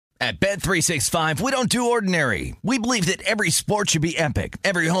At Bet365, we don't do ordinary. We believe that every sport should be epic.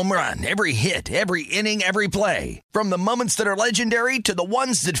 Every home run, every hit, every inning, every play. From the moments that are legendary to the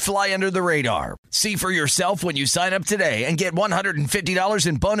ones that fly under the radar. See for yourself when you sign up today and get $150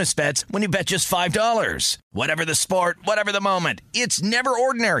 in bonus bets when you bet just $5. Whatever the sport, whatever the moment, it's never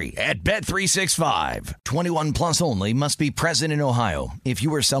ordinary at Bet365. 21 plus only. Must be present in Ohio. If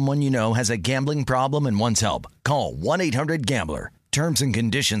you or someone you know has a gambling problem and wants help, call 1-800-GAMBLER. Terms and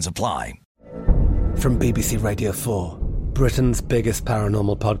conditions apply. From BBC Radio 4, Britain's biggest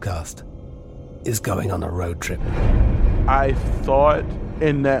paranormal podcast is going on a road trip. I thought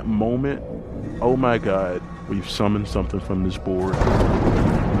in that moment, oh my God, we've summoned something from this board.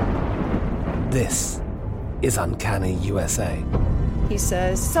 This is Uncanny USA. He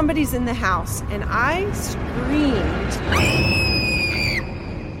says, somebody's in the house, and I screamed.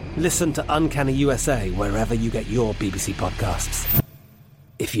 Listen to Uncanny USA wherever you get your BBC podcasts,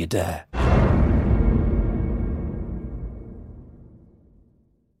 if you dare.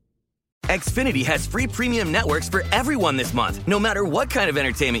 Xfinity has free premium networks for everyone this month, no matter what kind of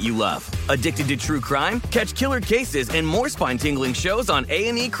entertainment you love. Addicted to true crime? Catch killer cases and more spine-tingling shows on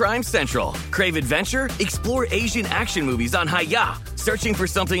A&E Crime Central. Crave adventure? Explore Asian action movies on Hi-YAH. Searching for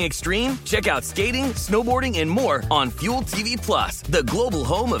something extreme? Check out skating, snowboarding, and more on Fuel TV Plus, the global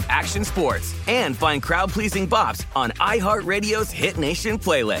home of action sports. And find crowd-pleasing bops on iHeartRadio's Hit Nation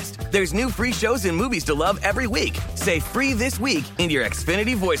playlist. There's new free shows and movies to love every week. Say free this week in your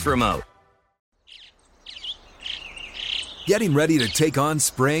Xfinity voice remote. Getting ready to take on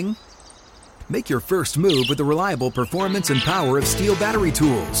spring? Make your first move with the reliable performance and power of Steel battery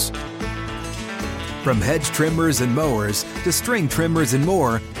tools. From hedge trimmers and mowers to string trimmers and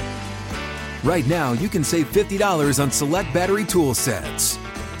more, right now you can save $50 on select battery tool sets.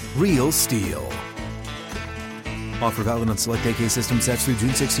 Real Steel. Offer valid on select AK system sets through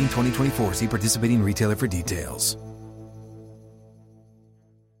June 16, 2024. See participating retailer for details.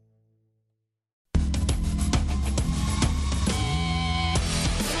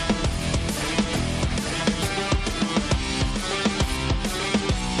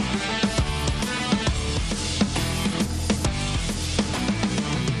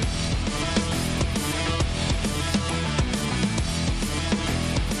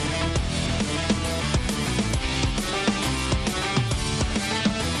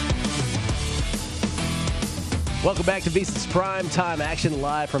 Welcome back to VSiN's Prime Time Action,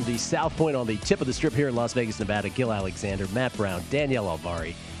 live from the South Point on the tip of the strip here in Las Vegas, Nevada. Gil Alexander, Matt Brown, Danielle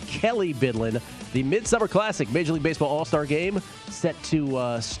Alvari, Kelly Bidlin. The Midsummer Classic Major League Baseball All-Star Game set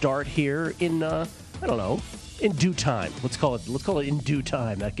to start here in, in due time. Let's call it in due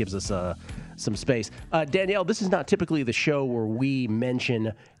time. That gives us some space. Danielle, this is not typically the show where we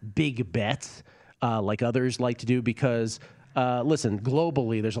mention big bets like others like to do because listen,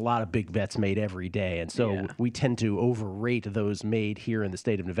 globally, there's a lot of big bets made every day, and so we tend to overrate those made here in the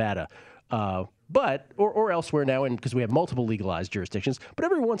state of Nevada. Or elsewhere now, and because we have multiple legalized jurisdictions. But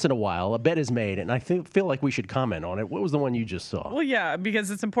every once in a while, a bet is made, and I feel like we should comment on it. What was the one you just saw? Well, yeah,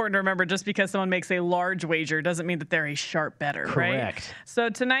 because it's important to remember just because someone makes a large wager doesn't mean that they're a sharp bettor, Correct. Right? So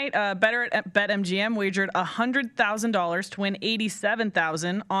tonight, bettor at BetMGM wagered $100,000 to win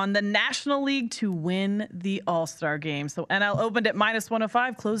 $87,000 on the National League to win the All-Star Game. So NL opened at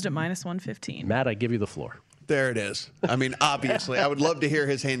 -105, closed at -115. Matt, I give you the floor. There it is. I mean, obviously, I would love to hear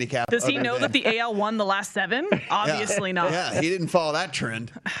his handicap. Does he know that the AL won the last 7? Obviously not. Yeah, he didn't follow that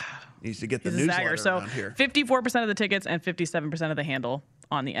trend. Needs to get the newsletter around here. 54% of the tickets and 57% of the handle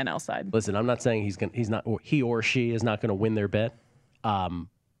on the NL side. Listen, I'm not saying he or she is not going to win their bet.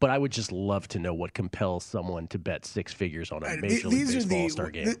 But I would just love to know what compels someone to bet six figures on a Major League Baseball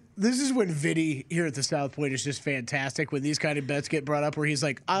All-Star game. This is when Vinny here at the South Point is just fantastic when these kind of bets get brought up where he's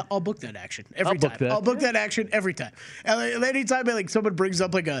like, I'll book that action every time. I'll book that action every time. And anytime like someone brings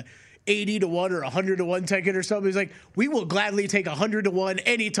up like a 80-1 or 100-1 ticket or something, he's like, we will gladly take 100-1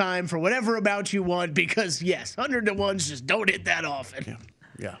 anytime for whatever amount you want because, yes, 100-1s just don't hit that often.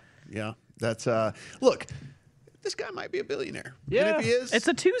 Yeah. That's, look, this guy might be a billionaire. Yeah. And if he is, it's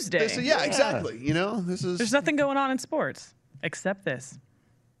a Tuesday. Exactly. You know, there's nothing going on in sports except this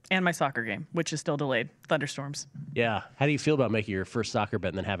and my soccer game, which is still delayed. Thunderstorms. Yeah. How do you feel about making your first soccer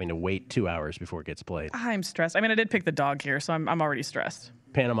bet and then having to wait 2 hours before it gets played? I'm stressed. I mean, I did pick the dog here, so I'm already stressed.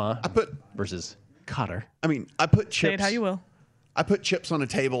 Panama versus Qatar. I mean, I put chips. Say it how you will. I put chips on a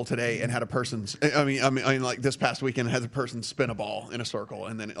table today and had a person's. I mean, like this past weekend, I had a person spin a ball in a circle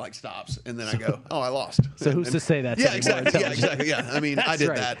and then it like stops and then I go, I lost. So who's to say that? Yeah, exactly. Yeah, exactly. Yeah, I mean, I did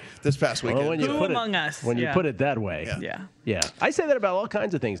that this past weekend. Well, when you put it that way, Yeah. Yeah, I say that about all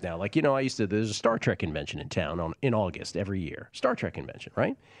kinds of things now. Like, there's a Star Trek convention in town in August every year. Star Trek convention,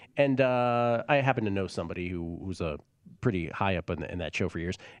 right? And I happen to know somebody who's a pretty high up in that show for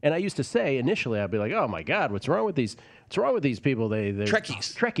years. And I used to say initially, I'd be like, "Oh my God, what's wrong with these people? They're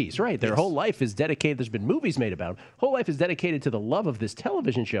Trekkies, right? Their whole life is dedicated. There's been movies made about them. Whole life is dedicated to the love of this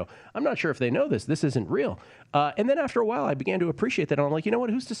television show. I'm not sure if they know this. This isn't real." And then after a while, I began to appreciate that. And I'm like, you know what?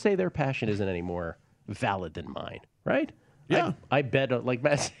 Who's to say their passion isn't any more valid than mine, right? Yeah. I bet, like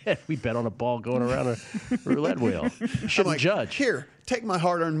Matt said, we bet on a ball going around a roulette wheel. Shouldn't judge. Here, take my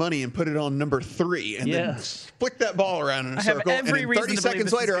hard-earned money and put it on number 3, and then flick that ball around in a circle. And then 30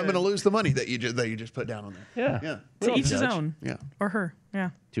 seconds later, I'm going to lose the money that you just put down on there. Yeah. To each his own. Yeah. Or her.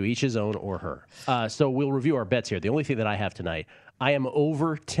 Yeah. To each his own or her. So we'll review our bets here. The only thing that I have tonight, I am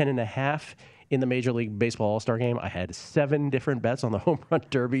over 10.5 in the Major League Baseball All-Star Game. I had 7 different bets on the Home Run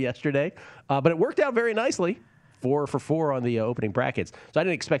Derby yesterday, but it worked out very nicely. 4 for 4 on the opening brackets. So I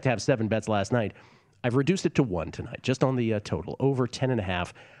didn't expect to have 7 bets last night. I've reduced it to 1 tonight, just on the total, over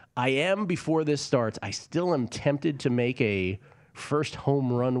 10.5. I am, before this starts, I still am tempted to make a first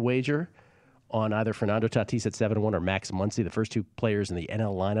home run wager on either Fernando Tatis at 7-1 or Max Muncy, the first 2 players in the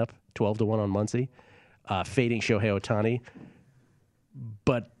NL lineup, 12-1 on Muncy, fading Shohei Ohtani.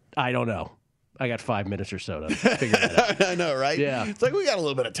 But I don't know. I got 5 minutes or so to figure that out. I know, right? Yeah. It's like we got a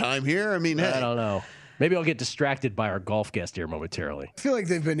little bit of time here. I mean, hey. I don't know. Maybe I'll get distracted by our golf guest here momentarily. I feel like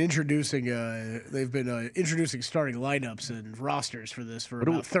they've been introducing starting lineups and rosters for this for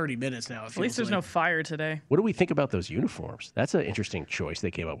about 30 minutes now. At least there's no fire today. What do we think about those uniforms? That's an interesting choice they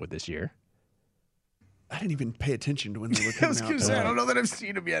came up with this year. I didn't even pay attention to when they were coming out. I was going to say, I don't know that I've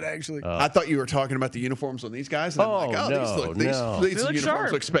seen them yet, actually. I thought you were talking about the uniforms on these guys. And I'm like, these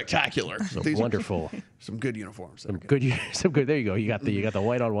uniforms look spectacular. These wonderful. Some good uniforms. Some good. There you go. You got the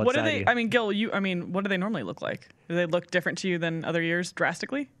white on one what side. What do they? I mean, Gil. What do they normally look like? Do they look different to you than other years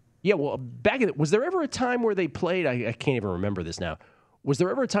drastically? Yeah. Well, was there ever a time where they played? I can't even remember this now. Was there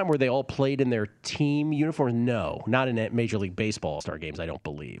ever a time where they all played in their team uniforms? No, not in Major League Baseball All-Star games. I don't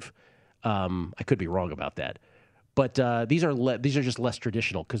believe. I could be wrong about that, but these are just less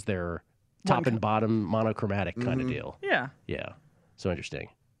traditional because they're top and bottom monochromatic kind of deal. Yeah. So interesting.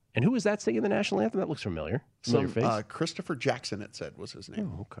 And who was that singing the national anthem? That looks familiar. Face. Christopher Jackson, it said, was his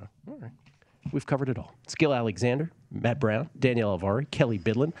name. Oh, okay. All right. We've covered it all. It's Gil Alexander, Matt Brown, Danielle Alvari, Kelly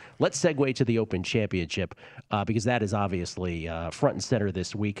Bidlin. Let's segue to the Open Championship because that is obviously front and center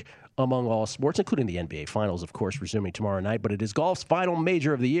this week among all sports, including the NBA Finals, of course, resuming tomorrow night. But it is golf's final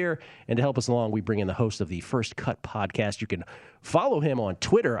major of the year. And to help us along, we bring in the host of the First Cut podcast. You can follow him on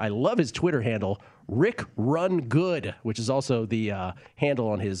Twitter. I love his Twitter handle, Rick Run Good, which is also the handle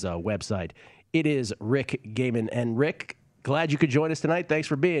on his website. It is Rick Gaiman. And Rick, glad you could join us tonight. Thanks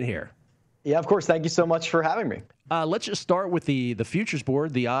for being here. Yeah, of course. Thank you so much for having me. Let's just start with the futures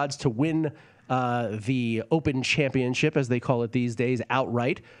board, the odds to win the Open Championship, as they call it these days,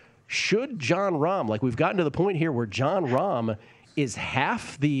 outright. Should Jon Rahm, like we've gotten to the point here where Jon Rahm is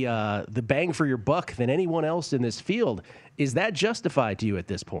half the bang for your buck than anyone else in this field, is that justified to you at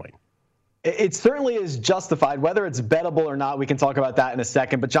this point? It certainly is justified. Whether it's bettable or not, we can talk about that in a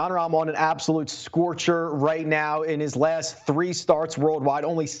second. But Jon Rahm on an absolute scorcher right now. In his last 3 starts worldwide,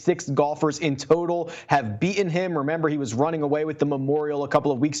 only 6 golfers in total have beaten him. Remember, he was running away with the Memorial a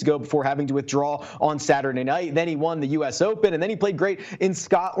couple of weeks ago before having to withdraw on Saturday night. Then he won the U.S. Open, and then he played great in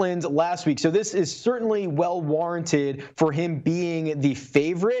Scotland last week. So this is certainly well warranted for him being the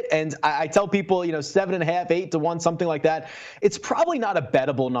favorite. And I tell people, 7.5, 8-1, something like that. It's probably not a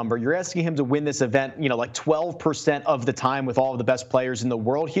bettable number. You're asking him to win this event, like 12% of the time with all of the best players in the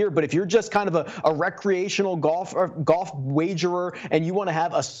world here. But if you're just kind of a recreational golf wagerer and you want to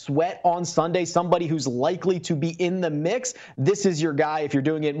have a sweat on Sunday, somebody who's likely to be in the mix, this is your guy. If you're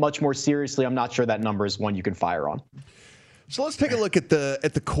doing it much more seriously, I'm not sure that number is one you can fire on. So let's take a look at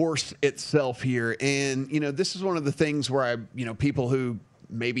the course itself here. And, this is one of the things where people who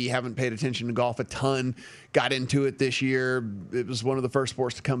maybe haven't paid attention to golf a ton, got into it this year. It was one of the first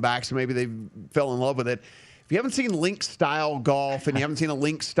sports to come back, so maybe they fell in love with it. If you haven't seen link-style golf and you haven't seen a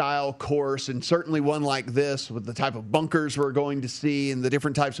link-style course, and certainly one like this with the type of bunkers we're going to see and the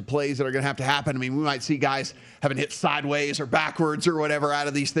different types of plays that are going to happen, I mean, we might see guys having hit sideways or backwards or whatever out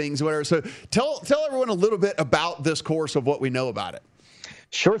of these things, whatever. So tell everyone a little bit about this course of what we know about it.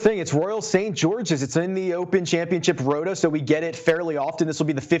 Sure thing. It's Royal St. George's. It's in the Open Championship Rota, so we get it fairly often. This will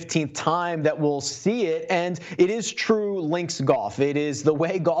be the 15th time that we'll see it, and it is true links golf. It is the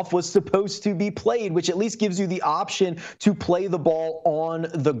way golf was supposed to be played, which at least gives you the option to play the ball on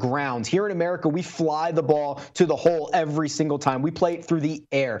the ground. Here in America, we fly the ball to the hole every single time. We play it through the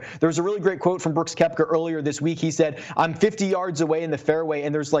air. There was a really great quote from Brooks Koepka earlier this week. He said, I'm 50 yards away in the fairway,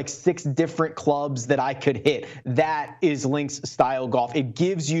 and there's like 6 different clubs that I could hit. That is links style golf. It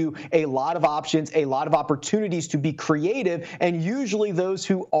gives you a lot of options, a lot of opportunities to be creative, and usually those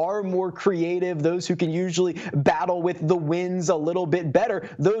who are more creative, those who can usually battle with the winds a little bit better,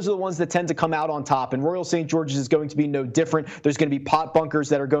 those are the ones that tend to come out on top, and Royal St. George's is going to be no different. There's going to be pot bunkers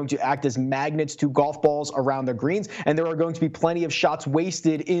that are going to act as magnets to golf balls around the greens, and there are going to be plenty of shots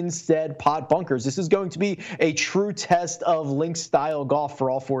wasted in said pot bunkers. This is going to be a true test of links-style golf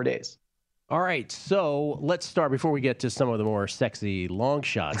for all 4 days. All right, so let's start before we get to some of the more sexy long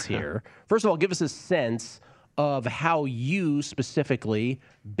shots here. First of all, give us a sense of how you specifically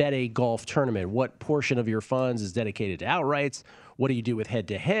bet a golf tournament. What portion of your funds is dedicated to outrights? What do you do with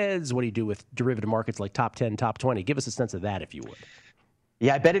head-to-heads? What do you do with derivative markets like top 10, top 20? Give us a sense of that, if you would.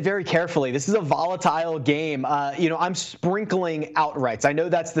 Yeah, I bet it very carefully. This is a volatile game. I'm sprinkling outrights. I know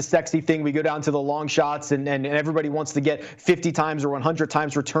that's the sexy thing. We go down to the long shots, and everybody wants to get 50 times or 100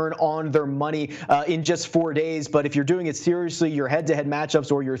 times return on their money in just 4 days. But if you're doing it seriously, your head-to-head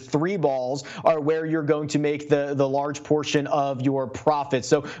matchups or your 3 balls are where you're going to make the large portion of your profit.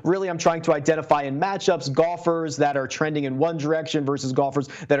 So really, I'm trying to identify in matchups golfers that are trending in one direction versus golfers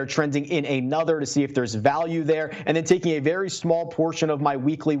that are trending in another to see if there's value there, and then taking a very small portion of my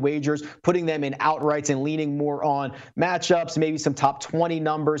weekly wagers, putting them in outrights and leaning more on matchups, maybe some top 20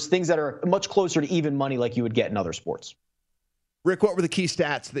 numbers, things that are much closer to even money like you would get in other sports. Rick, what were the key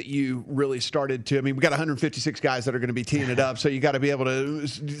stats that you really started to? I mean, we got 156 guys that are going to be teeing it up, so you got to be able to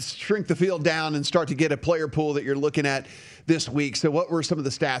shrink the field down and start to get a player pool that you're looking at this week. So what were some of the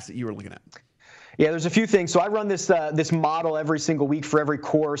stats that you were looking at? Yeah, there's a few things. So I run this model every single week for every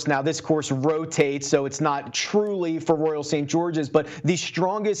course. Now, this course rotates, so it's not truly for Royal St. George's, but the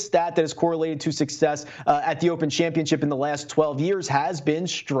strongest stat that is correlated to success at the Open Championship in the last 12 years has been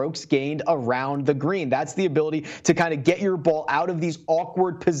strokes gained around the green. That's the ability to kind of get your ball out of these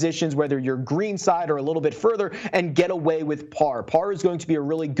awkward positions, whether you're green side or a little bit further, and get away with par. Par is going to be a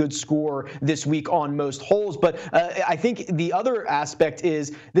really good score this week on most holes, but I think the other aspect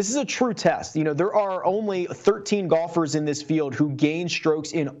is this is a true test. There are only 13 golfers in this field who gain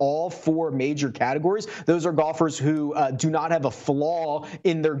strokes in all 4 major categories. Those are golfers who do not have a flaw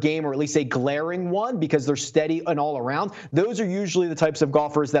in their game, or at least a glaring one, because they're steady and all around. Those are usually the types of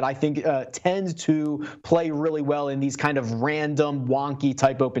golfers that I think tend to play really well in these kind of random, wonky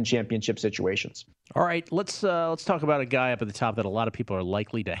type Open Championship situations. All right, let's talk about a guy up at the top that a lot of people are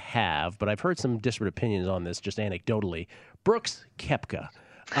likely to have, but I've heard some disparate opinions on this just anecdotally. Brooks Koepka.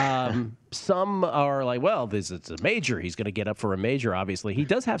 Some are like, well, it's a major. He's going to get up for a major, obviously. He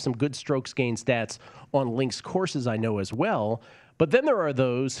does have some good strokes gain stats on links courses, I know, as well. But then there are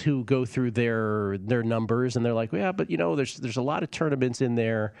those who go through their numbers, and they're like, yeah, but, there's a lot of tournaments in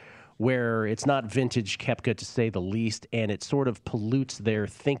there where it's not vintage Koepka, to say the least, and it sort of pollutes their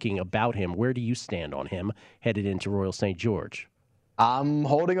thinking about him. Where do you stand on him headed into Royal St. George? I'm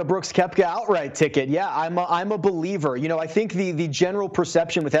holding a Brooks Koepka outright ticket. Yeah, I'm a believer. I think the general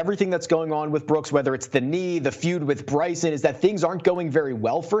perception with everything that's going on with Brooks, whether it's the knee, the feud with Bryson, is that things aren't going very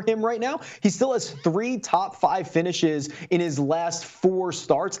well for him right now. He still has 3 top 5 finishes in his last 4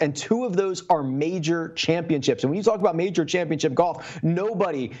 starts, and 2 of those are major championships. And when you talk about major championship golf,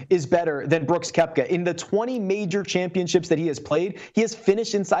 nobody is better than Brooks Koepka. In the 20 major championships that he has played, he has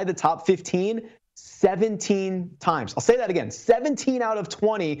finished inside the top 15 17 times. I'll say that again. 17 out of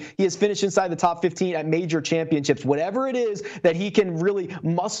 20, he has finished inside the top 15 at major championships. Whatever it is that he can really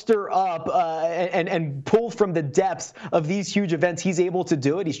muster up and pull from the depths of these huge events, he's able to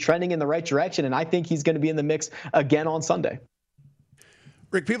do it. He's trending in the right direction, and I think he's going to be in the mix again on Sunday.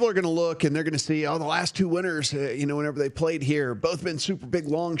 Rick, people are going to look and they're going to see, the last 2 winners, whenever they played here, both been super big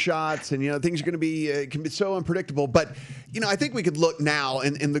long shots, and, things are going to be, can be so unpredictable. But, I think we could look now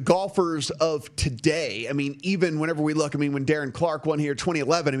and the golfers of today. I mean, even whenever we look, when Darren Clarke won here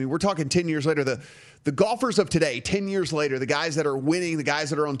 2011, we're talking 10 years later, the golfers of today, 10 years later, the guys that are winning, the guys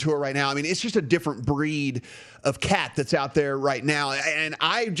that are on tour right now, it's just a different breed of cat that's out there right now. And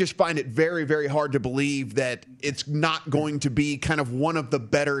I just find it very, very hard to believe that it's not going to be kind of one of the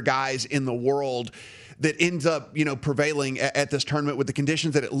better guys in the world that ends up, prevailing at this tournament with the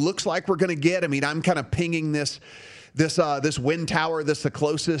conditions that it looks like we're going to get. I'm kind of pinging this this wind tower that's the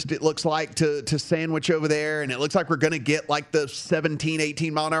closest it looks like to Sandwich over there, and it looks like we're going to get like the 17,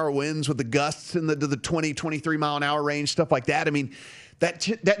 18 mile an hour winds with the gusts in the 20, 23 mile an hour range, stuff like that. I mean, that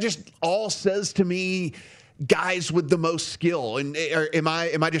just all says to me guys with the most skill. And am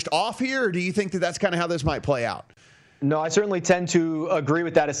I just off here, or do you think that that's kind of how this might play out? No, I certainly tend to agree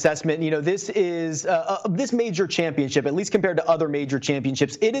with that assessment. You know, this is this major championship, at least compared to other major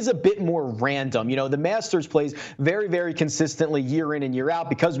championships, it is a bit more random. You know, the Masters plays very, very consistently year in and year out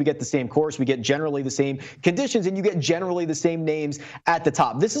because we get the same course, we get generally the same conditions, and you get generally the same names at the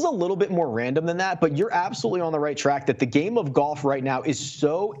top. This is a little bit more random than that, but you're absolutely on the right track that the game of golf right now is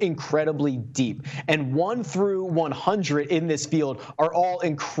so incredibly deep. And 1 through 100 in this field are all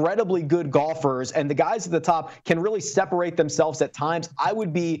incredibly good golfers, and the guys at the top can really separate themselves at times. I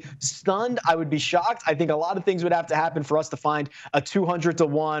would be stunned. I would be shocked. I think a lot of things would have to happen for us to find a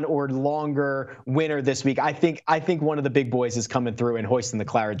 200-1 or longer winner this week. I think one of the big boys is coming through and hoisting the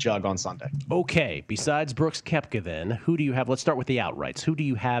claret jug on Sunday. Okay, besides Brooks Koepka then, who do you have? Let's start with the outrights. Who do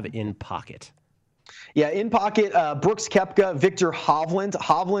you have in pocket? Yeah, in pocket, Brooks Koepka, Viktor Hovland.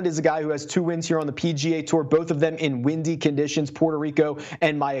 Hovland is a guy who has 2 wins here on the PGA Tour, both of them in windy conditions, Puerto Rico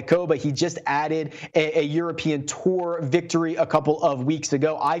and Mayakoba. He just added a European Tour victory a couple of weeks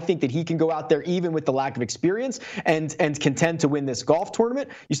ago. I think that he can go out there even with the lack of experience and contend to win this golf tournament.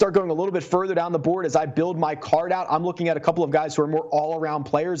 You start going a little bit further down the board as I build my card out. I'm looking at a couple of guys who are more all-around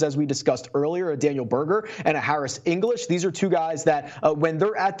players, as we discussed earlier, a Daniel Berger and a Harris English. These are 2 guys that when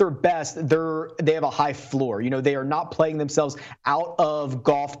they're at their best, they have a high floor. You know, they are not playing themselves out of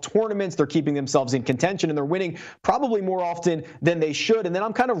golf tournaments. They're keeping themselves in contention, and they're winning probably more often than they should. And then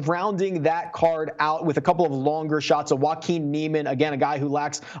I'm kind of rounding that card out with a couple of longer shots. A Joaquin Niemann, again, a guy who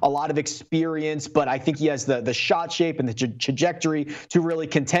lacks a lot of experience, but I think he has the shot shape and the trajectory to really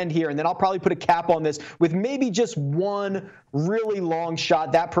contend here. And then I'll probably put a cap on this with maybe just one really long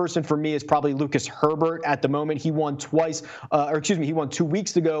shot. That person for me is probably Lucas Herbert at the moment. He won he won 2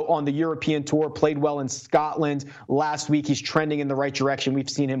 weeks ago on the European Tour, played well in Scotland last week. He's trending in the right direction. We've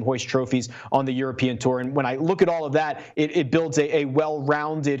seen him hoist trophies on the European Tour. And when I look at all of that, it builds a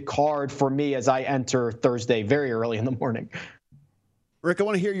well-rounded card for me as I enter Thursday very early in the morning. Rick, I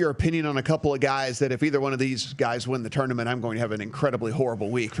want to hear your opinion on a couple of guys that if either one of these guys win the tournament, I'm going to have an incredibly horrible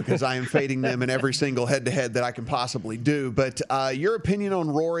week because I am fading them in every single head-to-head that I can possibly do. But your opinion on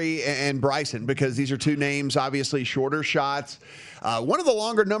Rory and Bryson, because these are 2 names, obviously shorter shots. One of the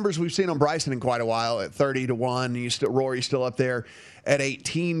longer numbers we've seen on Bryson in quite a while at 30-1. Rory's still up there at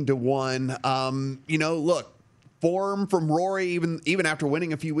 18-1. You know, look. Form from Rory, even after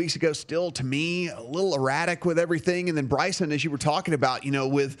winning a few weeks ago, still to me a little erratic with everything. And then Bryson, as you were talking about, you know,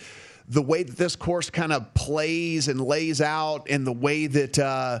 with the way that this course kind of plays and lays out, and the way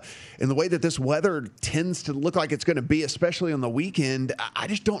that this weather tends to look like it's going to be, especially on the weekend, I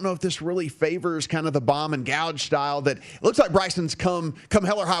just don't know if this really favors kind of the bomb and gouge style. That it looks like Bryson's come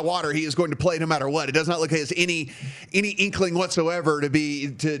hell or high water, he is going to play no matter what. It does not look like he has any inkling whatsoever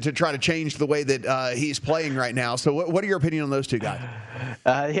to try to change the way that he's playing right now. So what are your opinion on those 2 guys?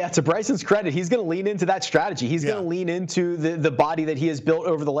 Yeah, to Bryson's credit, he's going to lean into that strategy. He's going to lean into the body that he has built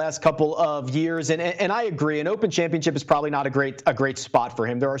over the last couple of years. And I agree, an Open Championship is probably not a great spot for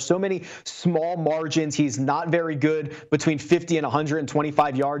him. There are so many small margins. He's not very good between 50 and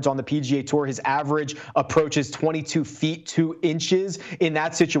 125 yards on the PGA Tour. His average approaches 22 feet 2 inches in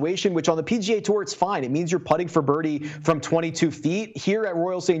that situation, which on the PGA Tour, it's fine. It means you're putting for birdie from 22 feet. Here at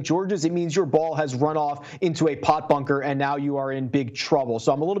Royal St. George's, it means your ball has run off into a pot bunker, and now you are in big trouble.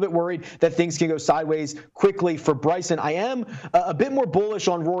 So I'm a little bit worried that things can go sideways quickly for Bryson. I am a bit more bullish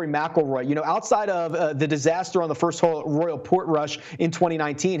on Rory McIlroy. You know, outside of the disaster on the first hole at Royal Portrush in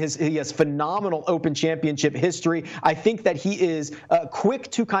 2019, he has phenomenal Open Championship history. I think that he is quick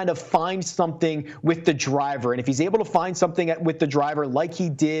to kind of find something with the driver. And if he's able to find something with the driver like he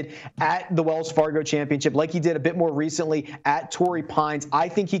did at the Wells Fargo Championship, like he did a bit more recently at Torrey Pines, I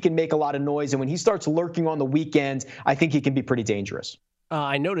think he can make a lot of noise. And when he starts lurking on the weekend, I think he can be pretty dangerous.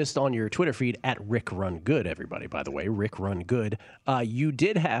 I noticed on your Twitter feed at Rick Run Good, everybody, by the way, Rick Run Good, you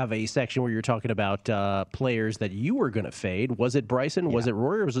did have a section where you're talking about players that you were going to fade. Was it Bryson? Yeah. Was it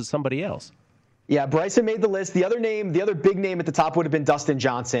Rory? Or was it somebody else? Yeah, Bryson made the list. The other big name at the top would have been Dustin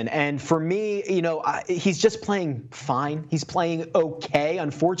Johnson. And for me, you know, he's just playing fine. He's playing okay.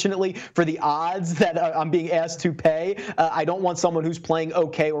 Unfortunately, for the odds that I'm being asked to pay, I don't want someone who's playing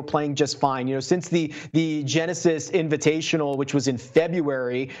okay or playing just fine. You know, since the Genesis Invitational, which was in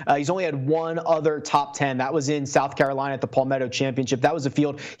February, he's only had one other top 10. That was in South Carolina at the Palmetto Championship. That was a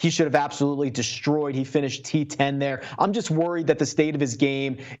field he should have absolutely destroyed. He finished T10 there. I'm just worried that the state of his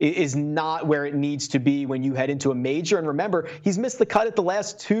game is not where it needs to be when you head into a major. And remember, he's missed the cut at the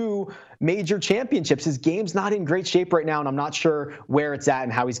last 2 major championships. His game's not in great shape right now, and I'm not sure where it's at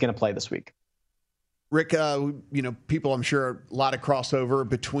and how he's going to play this week. Rick, people, I'm sure, a lot of crossover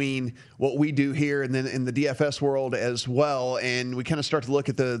between what we do here and then in the DFS world as well. And we kind of start to look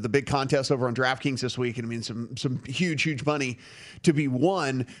at the big contests over on DraftKings this week. And I mean, some huge money to be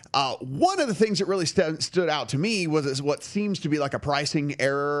won. One of the things that really stood out to me was what seems to be like a pricing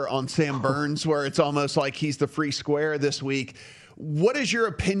error on Sam Burns, where it's almost like he's the free square this week. What is your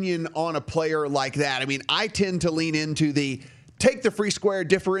opinion on a player like that? I mean, I tend to lean into the take the free square,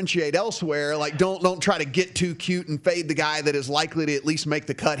 differentiate elsewhere. Like, don't try to get too cute and fade the guy that is likely to at least make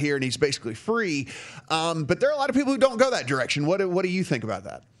the cut here, and he's basically free. But there are a lot of people who don't go that direction. What do you think about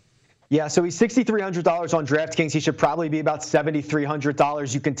that? Yeah, so he's $6,300 on DraftKings. He should probably be about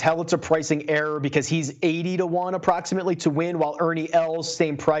 $7,300. You can tell it's a pricing error because he's 80-1 approximately to win, while Ernie Els,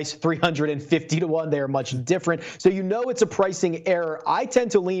 same price, 350-1. They are much different. So you know it's a pricing error. I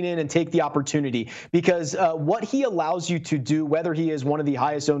tend to lean in and take the opportunity because what he allows you to do, whether he is one of the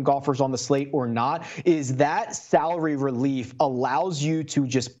highest owned golfers on the slate or not, is that salary relief allows you to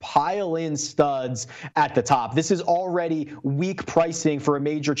just pile in studs at the top. This is already weak pricing for a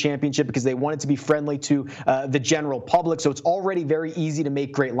major championship because they want it to be friendly to the general public. So it's already very easy to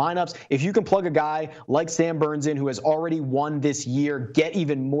make great lineups. If you can plug a guy like Sam Burns in who has already won this year, get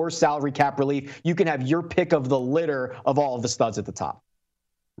even more salary cap relief, you can have your pick of the litter of all of the studs at the top.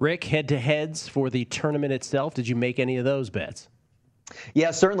 Rick, head-to-heads for the tournament itself, did you make any of those bets?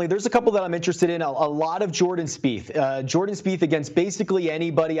 Yeah, certainly. There's a couple that I'm interested in. A lot of Jordan Spieth. Jordan Spieth against basically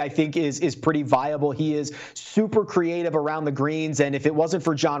anybody I think is pretty viable. He is super creative around the greens, and if it wasn't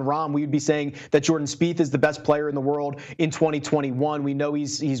for Jon Rahm, we would be saying that Jordan Spieth is the best player in the world in 2021. We know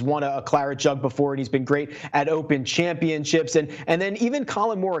he's won a claret jug before, and he's been great at Open Championships. And then even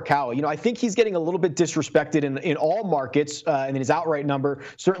Colin Morikawa. I think he's getting a little bit disrespected in all markets, and his outright number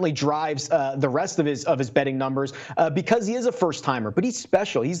certainly drives the rest of his betting numbers because he is a first-timer. But he's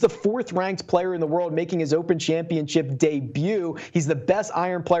special. He's the 4th ranked player in the world making his Open Championship debut. He's the best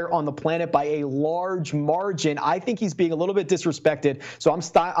iron player on the planet by a large margin. I think he's being a little bit disrespected. So I'm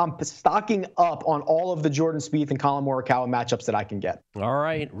stocking up on all of the Jordan Spieth and Colin Morikawa matchups that I can get. All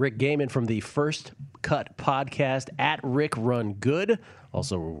right. Rick Gehman from the First Cut podcast at Rick Run Good.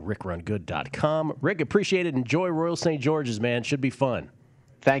 Also rickrungood.com. Rick, appreciate it. Enjoy Royal St. George's, man. Should be fun.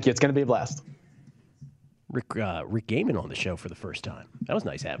 Thank you. It's going to be a blast. Rick Gehman on the show for the first time. That was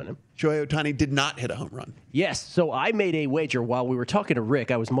nice having him. Shohei Ohtani did not hit a home run. Yes. So I made a wager while we were talking to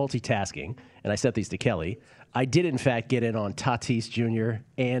Rick. I was multitasking, and I sent these to Kelly. I did, in fact, get in on Tatis Jr.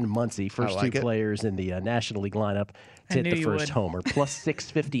 and Muncy, first two players in the National League lineup to hit the first homer, plus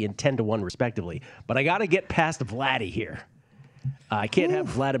 650 and 10-1, respectively. But I got to get past Vladdy here. I can't have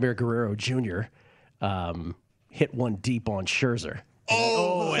Vladimir Guerrero Jr. Hit one deep on Scherzer.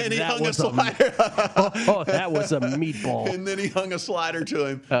 And he hung a slider. That was a meatball. And then he hung a slider to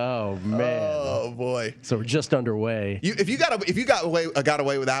him. Oh man. Oh boy. So we're just underway. If you got away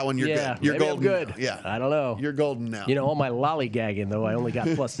with that one, you're good. You're golden. I'm good. Yeah. I don't know. You're golden now. All my lollygagging though, I only got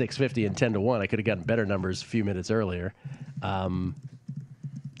plus 650 and 10-1. I could have gotten better numbers a few minutes earlier.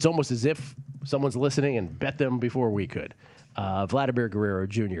 It's almost as if someone's listening and bet them before we could. Vladimir Guerrero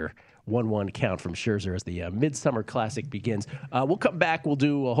Jr. 1-1 count from Scherzer as the Midsummer Classic begins. We'll come back. We'll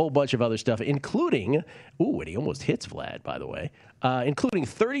do a whole bunch of other stuff, including, and he almost hits Vlad, by the way, including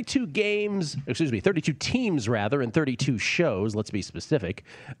 32 teams, and 32 shows, let's be specific,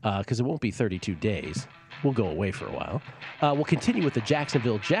 because it won't be 32 days. We'll go away for a while. We'll continue with the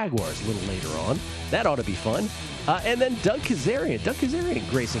Jacksonville Jaguars a little later on. That ought to be fun. And then Doug Kazarian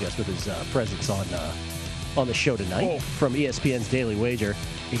gracing us with his presence on the show tonight from ESPN's Daily Wager.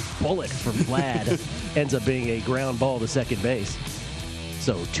 A bullet from Vlad ends up being a ground ball to second base.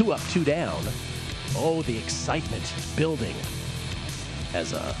 So 2 up, 2 down. Oh, the excitement building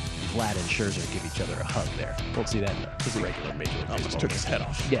as Vlad and Scherzer give each other a hug there. Won't see that in a regular Major League Baseball. Almost took his head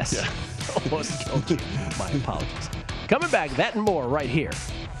off. Yes. Yeah. Almost killed you. My apologies. Coming back, that and more right here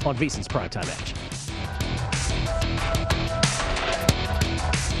on VSiN's Primetime Action.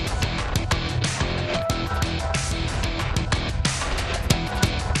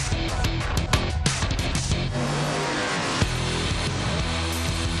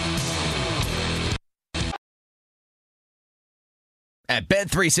 At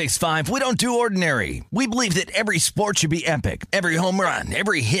Bet365, we don't do ordinary. We believe that every sport should be epic. Every home run,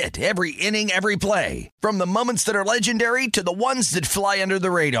 every hit, every inning, every play. From the moments that are legendary to the ones that fly under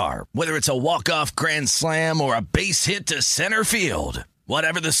the radar. Whether it's a walk-off grand slam or a base hit to center field.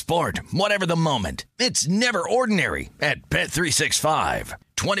 Whatever the sport, whatever the moment, it's never ordinary at Bet365.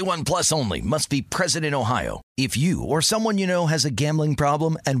 21 plus only. Must be present in Ohio. If you or someone you know has a gambling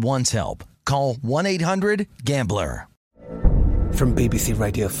problem and wants help, call 1-800-GAMBLER. From BBC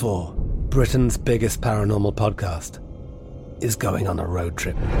Radio 4, Britain's biggest paranormal podcast is going on a road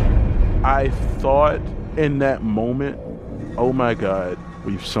trip. I thought in that moment, oh my God,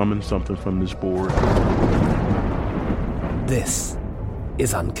 we've summoned something from this board. This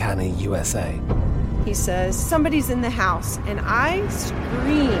is Uncanny USA. He says, somebody's in the house, and I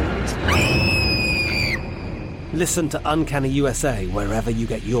screamed. Listen to Uncanny USA wherever you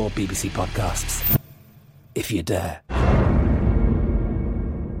get your BBC podcasts, if you dare.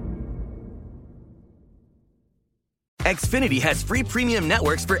 Xfinity has free premium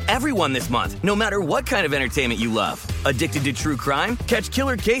networks for everyone this month, no matter what kind of entertainment you love. Addicted to true crime? Catch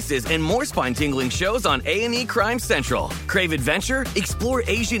killer cases and more spine-tingling shows on A&E Crime Central. Crave adventure? Explore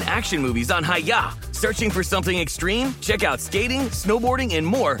Asian action movies on Hi-YAH. Searching for something extreme? Check out skating, snowboarding, and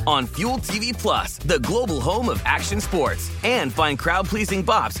more on Fuel TV Plus, the global home of action sports. And find crowd-pleasing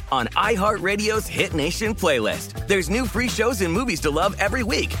bops on iHeartRadio's Hit Nation playlist. There's new free shows and movies to love every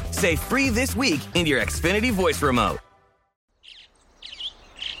week. Say free this week in your Xfinity voice remote.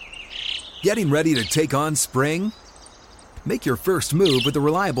 Getting ready to take on spring? Make your first move with the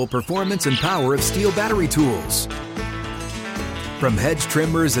reliable performance and power of Steel battery tools. From hedge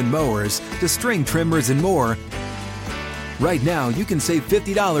trimmers and mowers to string trimmers and more, right now you can save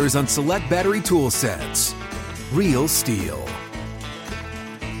 $50 on select battery tool sets. Real Steel.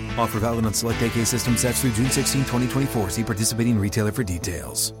 Offer valid on select AK system sets through June 16, 2024. See participating retailer for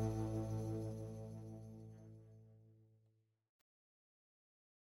details.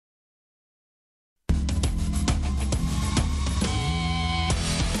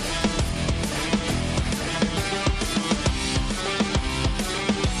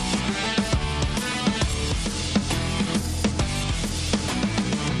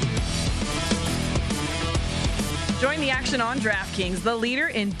 Join the action on DraftKings, the leader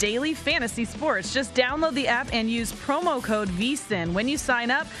in daily fantasy sports. Just download the app and use promo code VSIN when you sign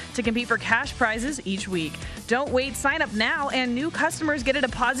up to compete for cash prizes each week. Don't wait, sign up now, and new customers get a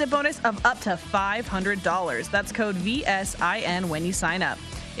deposit bonus of up to $500. That's code VSIN when you sign up.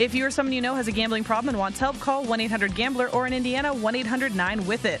 If you or someone you know has a gambling problem and wants help, call 1-800-GAMBLER or in Indiana,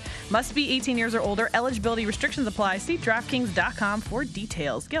 1-800-9-WITH-IT. Must be 18 years or older. Eligibility restrictions apply. See DraftKings.com for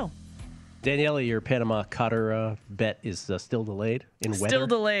details. Gil. Danielle, your Panama Qatar bet is still delayed in weather. Still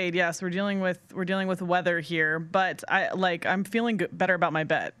delayed. Yes, we're dealing with weather here, but I'm feeling better about my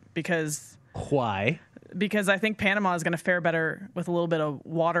bet because why? Because I think Panama is going to fare better with a little bit of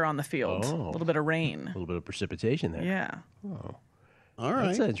water on the field, a little bit of rain, a little bit of precipitation there. Yeah. Oh. All right.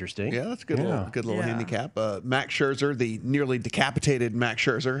 That's interesting. Yeah, that's a good little handicap. Max Scherzer, the nearly decapitated Max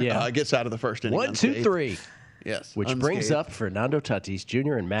Scherzer, gets out of the first inning. 1, 2, 3. Yes. Which brings up Fernando Tatis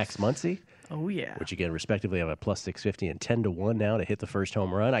Jr. and Max Muncy. Oh, yeah. Which, again, respectively, have a plus 650 and 10-1 now to hit the first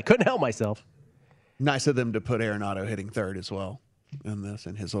home run. I couldn't help myself. Nice of them to put Arenado hitting third as well in this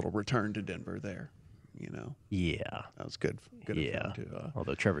and his little return to Denver there. Yeah. That was good. Yeah.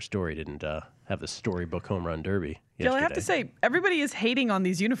 Although Trevor Story didn't have the storybook home run derby yesterday. Gil, I have to say, everybody is hating on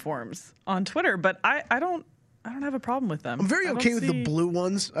these uniforms on Twitter, but I don't have a problem with them. I'm very okay with the blue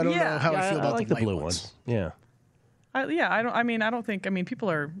ones. I don't know how I feel about the white blue ones. Yeah. I don't think people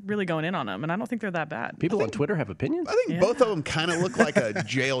are really going in on them, and I don't think they're that bad. People on Twitter have opinions? I think both of them kind of look like a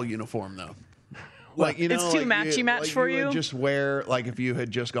jail uniform, though. It's too matchy-match for you? Would just wear, if you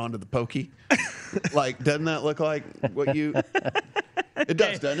had just gone to the pokey. Doesn't that look like what you... It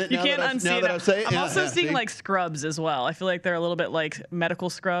does, doesn't it? You can't unsee that. I'm also seeing see? Scrubs as well. I feel like they're a little bit like medical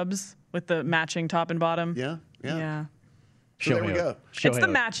scrubs with the matching top and bottom. Yeah. So there we go. It's the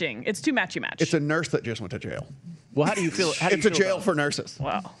matching. It's too matchy-match. It's a nurse that just went to jail. Well, how do you feel? It's a jail for nurses.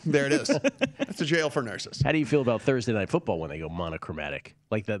 Wow. There it is. It's a jail for nurses. How do you feel about Thursday Night Football when they go monochromatic?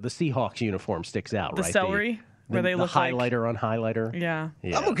 Like the Seahawks uniform sticks out, the right? Celery, where they look highlighter on highlighter. Yeah.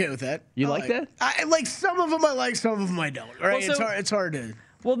 I'm okay with that. You like that? I like some of them. I like some of them. I don't. Right? It's hard to.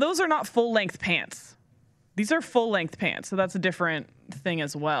 Well, those are not full-length pants. These are full-length pants, so that's a different thing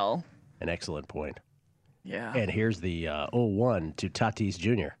as well. An excellent point. Yeah. And here's the 0-1 to Tatis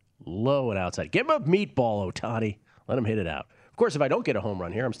Jr. Low and outside. Give him a meatball, Ohtani. Let him hit it out. Of course, if I don't get a home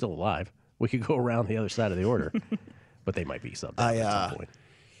run here, I'm still alive. We could go around the other side of the order. But they might be something at some point.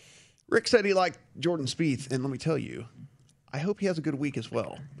 Rick said he liked Jordan Spieth, and let me tell you, I hope he has a good week as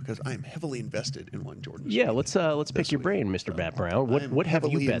well because I am heavily invested in one Jordan Spieth. Yeah, let's pick your brain, Mr. Matt Brown. What have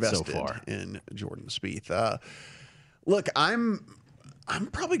you bet so far in Jordan Spieth? Look, I'm I'm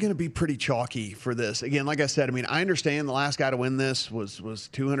probably going to be pretty chalky for this. Again, like I said, I mean, I understand the last guy to win this was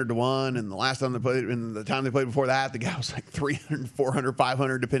 200 to 1, and the last time they played, and the time they played before that, the guy was like 300, 400,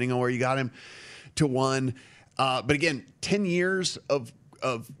 500, depending on where you got him, to 1. But again, 10 years of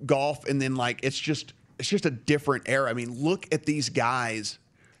golf, and then like it's just a different era. I mean, look at these guys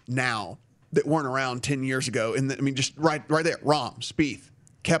now that weren't around 10 years ago. And I mean, just right there, Rahm, Spieth,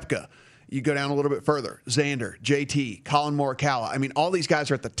 Koepka. You go down a little bit further, Xander, JT, Colin Morikawa. I mean, all these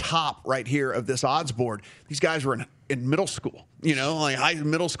guys are at the top right here of this odds board. These guys were in middle school, like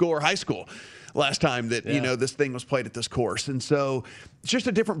middle school or high school last time that, this thing was played at this course. And so it's just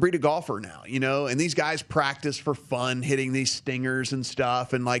a different breed of golfer now, and these guys practice for fun, hitting these stingers and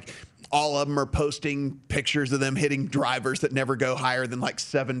stuff. And like all of them are posting pictures of them hitting drivers that never go higher than like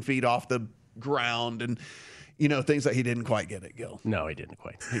 7 feet off the ground. And, things that he didn't quite get it, Gil. No, he didn't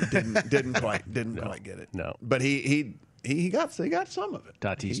quite. He didn't quite get it. No. But he got some of it.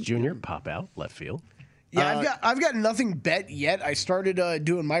 Tatis Jr. pop out left field. Yeah, I've got nothing bet yet. I started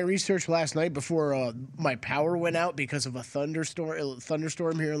doing my research last night before my power went out because of a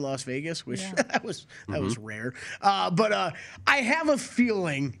thunderstorm here in Las Vegas, which that was rare. But I have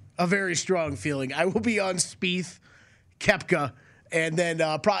a very strong feeling. I will be on Spieth, Koepka, and then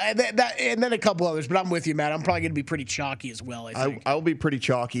and then a couple others. But I'm with you, Matt. I'm probably going to be pretty chalky as well. I think I'll be pretty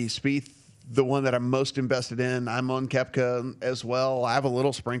chalky. Spieth, the one that I'm most invested in. I'm on Koepka as well. I have a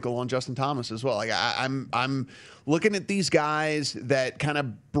little sprinkle on Justin Thomas as well. Like I'm looking at these guys that kind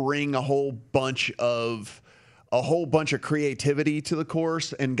of bring a whole bunch of creativity to the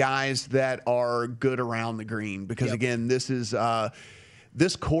course, and guys that are good around the green. Because again, this is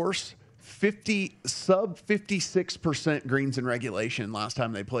this course. Sub 56% greens in regulation last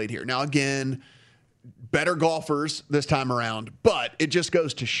time they played here. Now, again, better golfers this time around, but it just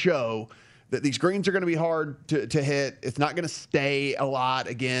goes to show that these greens are going to be hard to hit. It's not going to stay a lot.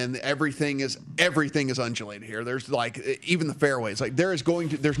 Again, everything is undulated here. There's like even the fairways. Like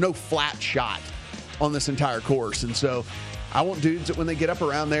there's no flat shot on this entire course, and so I want dudes that when they get up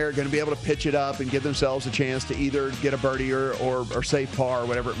around there are going to be able to pitch it up and give themselves a chance to either get a birdie or safe par or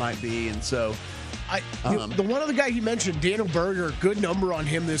whatever it might be. And so the one other guy he mentioned, Daniel Berger, good number on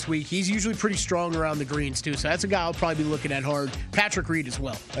him this week. He's usually pretty strong around the greens too. So that's a guy I'll probably be looking at hard. Patrick Reed as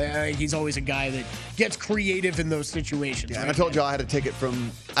well. He's always a guy that gets creative in those situations. Yeah, and I told you I had to take it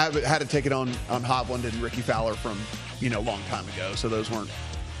on Hovland and Ricky Fowler from a long time ago. So those weren't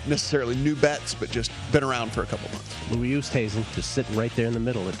necessarily new bets, but just been around for a couple months. Louis Oosthuizen just sitting right there in the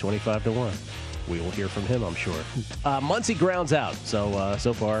middle at 25 to 1. We will hear from him, I'm sure. Muncie grounds out, so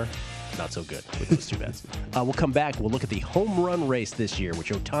far not so good with those two bets. We'll come back. We'll look at the home run race this year,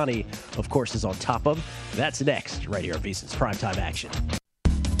 which Ohtani, of course, is on top of. That's next, right here on VSiN's Primetime Action.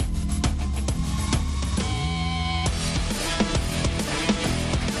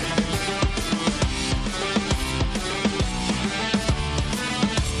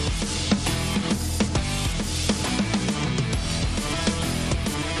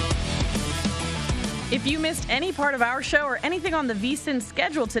 If you missed any part of our show or anything on the VSiN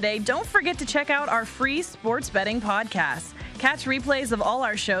schedule today, don't forget to check out our free sports betting podcast. Catch replays of all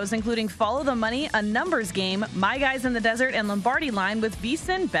our shows, including Follow the Money, A Numbers Game, My Guys in the Desert, and Lombardi Line with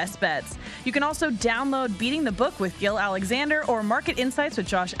VSiN Best Bets. You can also download Beating the Book with Gil Alexander or Market Insights with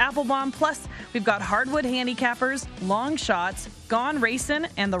Josh Applebaum. Plus, we've got Hardwood Handicappers, Long Shots, Gone Racing,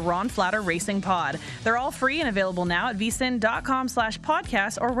 and the Ron Flatter Racing Pod. They're all free and available now at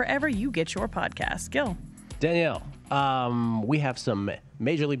vsin.com/podcast or wherever you get your podcasts. Gil. Danielle, we have some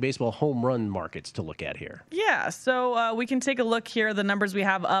Major League Baseball home run markets to look at here. Yeah, so we can take a look here. The numbers we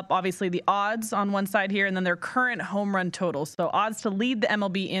have up, obviously the odds on one side here, and then their current home run totals. So odds to lead the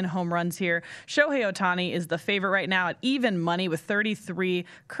MLB in home runs here. Shohei Ohtani is the favorite right now at even money with 33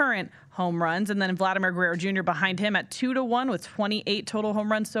 current home runs. And then Vladimir Guerrero Jr. behind him at 2-1 with 28 total home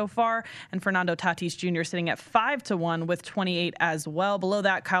runs so far. And Fernando Tatis Jr. sitting at 5-1 with 28 as well. Below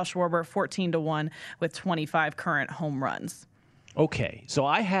that, Kyle Schwarber 14-1 with 25 current home runs. Okay, so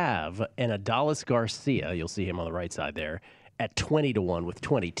I have an Adolis Garcia, you'll see him on the right side there, at 20-1 with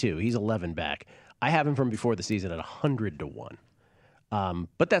 22. He's 11 back. I have him from before the season at 100-1.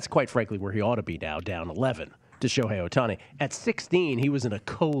 But that's quite frankly where he ought to be now, down 11 to Shohei Ohtani. At 16, he was in a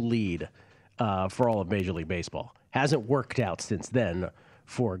co-lead for all of Major League Baseball. Hasn't worked out since then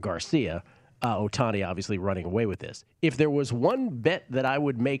for Garcia. Ohtani obviously running away with this. If there was one bet that I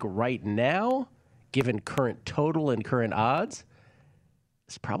would make right now, given current total and current odds,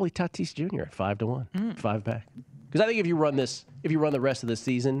 it's probably Tatis Jr. at 5-1, 5 back. Because I think if you run the rest of the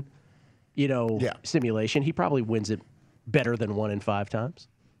season, simulation, he probably wins it better than 1 in 5 times.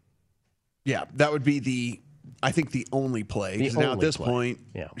 Yeah, that would be the I think the only play. Because now at this point,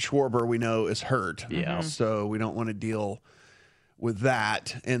 Schwarber, we know, is hurt. Yeah. So we don't want to deal with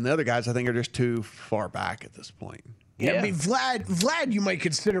that. And the other guys, I think, are just too far back at this point. Yeah, I mean, Vlad you might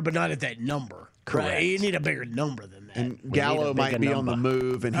consider, but not at that number. Correct. Right? You need a bigger number than that. And Gallo might be on the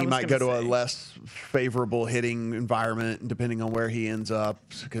move, and he might go to a less favorable hitting environment, depending on where he ends up,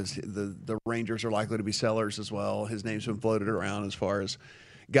 because the Rangers are likely to be sellers as well. His name's been floated around as far as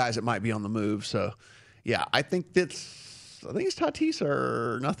guys that might be on the move. So, yeah, I think it's Tatis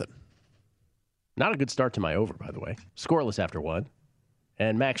or nothing. Not a good start to my over, by the way. Scoreless after 1.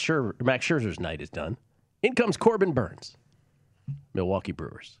 And Max Scherzer's night is done. In comes Corbin Burns, Milwaukee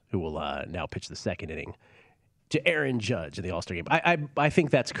Brewers, who will now pitch the second inning to Aaron Judge in the All-Star game. I think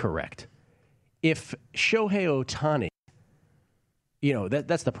that's correct. If Shohei Ohtani,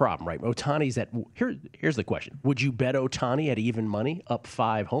 that's the problem, right? Ohtani's here's the question. Would you bet Ohtani at even money up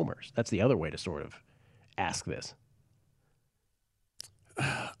 5 homers? That's the other way to sort of ask this.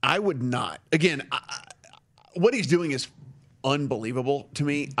 I would not. Again, what he's doing is unbelievable to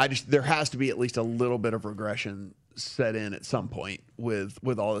me. There has to be at least a little bit of regression set in at some point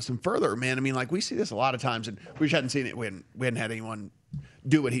with all this. And further, man, I mean, like, we see this a lot of times, and we just hadn't seen it. We hadn't had anyone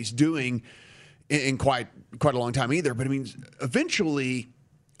do what he's doing in quite a long time either. But I mean, eventually,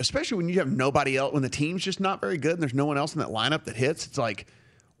 especially when you have nobody else, when the team's just not very good and there's no one else in that lineup that hits, it's like,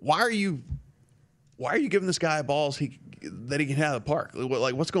 why are you giving this guy balls that he can hit out of the park?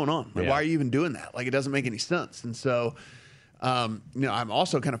 Like, what's going on? Like, why are you even doing that? Like, it doesn't make any sense. And so, I'm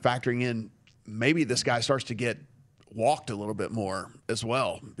also kind of factoring in maybe this guy starts to get walked a little bit more as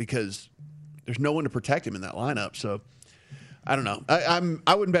well, because there's no one to protect him in that lineup. So I don't know.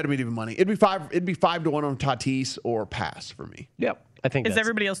 I wouldn't bet him at even money. It'd be 5-1 on Tatis or pass for me. Yep. I think is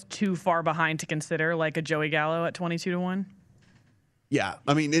everybody else too far behind to consider like a Joey Gallo at 22-1? Yeah.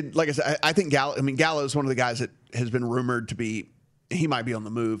 I mean, like I said, I think Gallo is one of the guys that has been rumored to be, he might be on the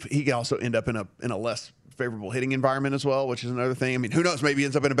move. He could also end up in a less favorable hitting environment as well, which is another thing. I mean, who knows? Maybe he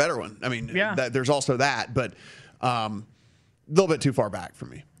ends up in a better one. I mean, there's also that, but a little bit too far back for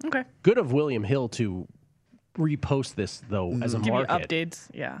me. Okay. Good of William Hill to repost this though as a market. Give you updates.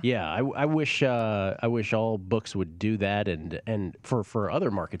 Yeah. Yeah. I wish all books would do that, and for other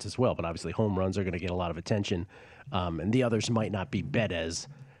markets as well. But obviously, home runs are going to get a lot of attention, and the others might not be bet as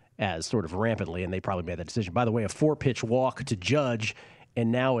sort of rampantly, and they probably made that decision. By the way, a 4-pitch walk to Judge. And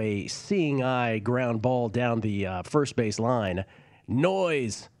now a seeing eye ground ball down the first base line.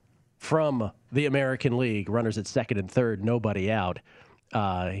 Noise from the American League. Runners at second and third, nobody out.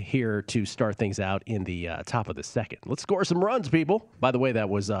 Here to start things out in the top of the second. Let's score some runs, people. By the way, that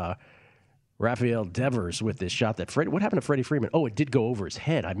was Rafael Devers with this shot that what happened to Freddie Freeman? Oh, it did go over his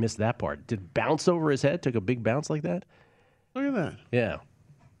head. I missed that part. Did it bounce over his head? Took a big bounce like that? Look at that. Yeah.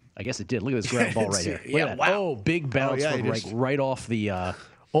 I guess it did. Look at this ground ball right here. Look at that. Wow. Oh, big bounce from right off the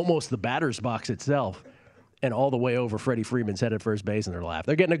almost the batter's box itself, and all the way over Freddie Freeman's head at first base, and they're laughing.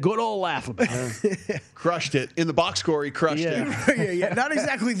 They're getting a good old laugh about it. Crushed it. In the box score, he crushed it. Yeah. Not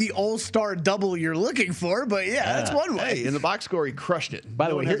exactly the all-star double you're looking for, but that's one way. Hey, in the box score, he crushed it. By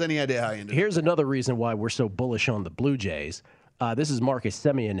the way, no one has any idea how he ended Here's another reason why we're so bullish on the Blue Jays. This is Marcus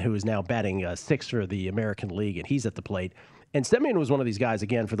Semien, who is now batting sixth for the American League, and he's at the plate. And Semien was one of these guys,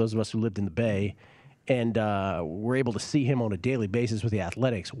 again, for those of us who lived in the Bay, and were able to see him on a daily basis with the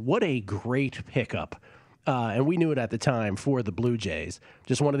Athletics. What a great pickup. And we knew it at the time for the Blue Jays.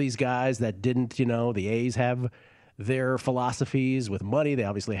 Just one of these guys that didn't, the A's have their philosophies with money. They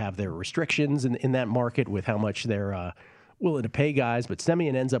obviously have their restrictions in that market with how much they're willing to pay guys. But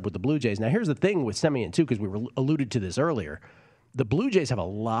Semien ends up with the Blue Jays. Now, here's the thing with Semien, too, because we alluded to this earlier. The Blue Jays have a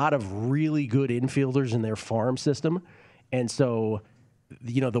lot of really good infielders in their farm system. And so,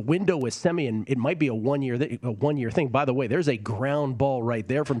 the window with Semien, it might be a one-year thing. By the way, there's a ground ball right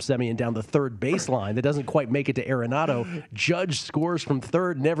there from Semien down the third baseline that doesn't quite make it to Arenado. Judge scores from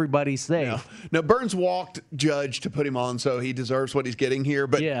third, and everybody's safe. Yeah. Now, Burns walked Judge to put him on, so he deserves what he's getting here.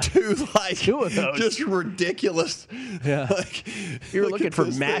 But two of those. Just ridiculous. Yeah. You're looking for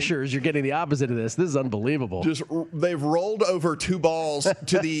mashers. You're getting the opposite of this. This is unbelievable. They've rolled over two balls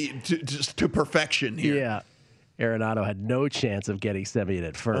to perfection here. Yeah. Arenado had no chance of getting Semien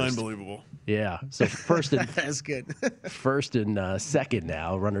at first. Unbelievable. Yeah. So first and that's good. First and second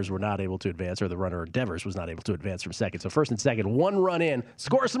now, runners were not able to advance, or the runner Devers was not able to advance from second. So first and second, one run in,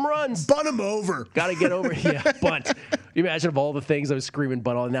 score some runs. Bunt him over. Got to get over. Yeah, bunt. You imagine of all the things I was screaming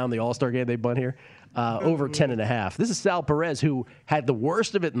bunt on now in the All-Star game they bunt here. Over 10.5. This is Sal Perez, who had the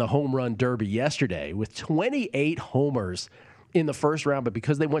worst of it in the home run derby yesterday with 28 homers in the first round, but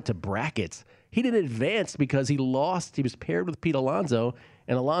because they went to brackets, he didn't advance because he lost. He was paired with Pete Alonso,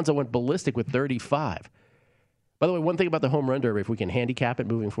 and Alonso went ballistic with 35. By the way, one thing about the home run derby, if we can handicap it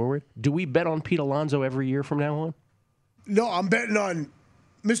moving forward, do we bet on Pete Alonso every year from now on? No, I'm betting on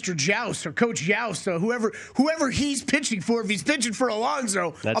Mr. Joust or Coach Joust or whoever he's pitching for. If he's pitching for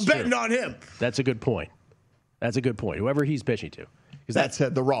Alonso, I'm betting on him. That's a good point. Whoever he's pitching to. That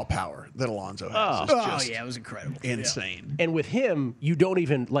said, the raw power that Alonso has is just it was incredible. Insane. Yeah. And with him, you don't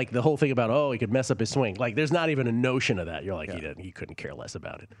even, like the whole thing about, he could mess up his swing. Like, there's not even a notion of that. You're like, he couldn't care less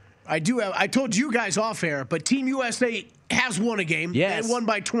about it. I told you guys off air, but Team USA has won a game. Yes. They won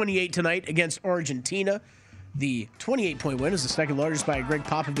by 28 tonight against Argentina. The 28-point win is the second largest by a Greg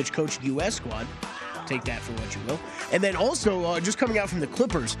Popovich coached U.S. squad. Take that for what you will. And then also, just coming out from the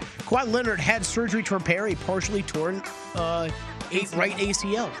Clippers, Kawhi Leonard had surgery to repair a partially torn right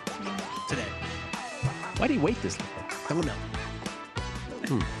ACL today. Why do you wait this long? I don't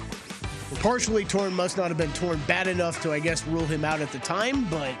know. Partially torn must not have been torn bad enough to, I guess, rule him out at the time,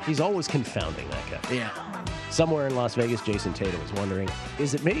 but... He's always confounding, that guy. Yeah. Somewhere in Las Vegas, Jason Tatum was wondering,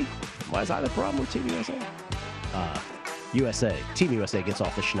 is it me? Why is I the problem with Team USA? Team USA gets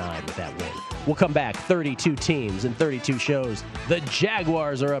off the schneid with that win. We'll come back. 32 teams and 32 shows. The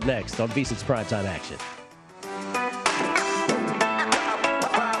Jaguars are up next on VSiN's Primetime Action.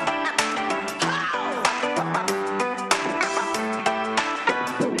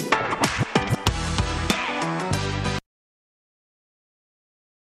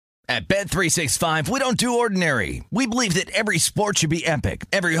 At Bet365, we don't do ordinary. We believe that every sport should be epic.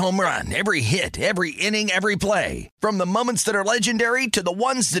 Every home run, every hit, every inning, every play. From the moments that are legendary to the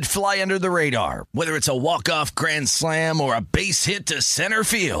ones that fly under the radar. Whether it's a walk-off grand slam or a base hit to center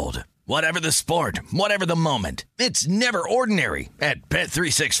field. Whatever the sport, whatever the moment. It's never ordinary at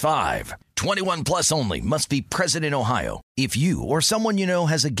Bet365. 21 plus only. Must be present in Ohio. If you or someone you know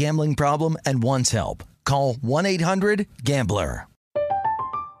has a gambling problem and wants help, call 1-800-GAMBLER.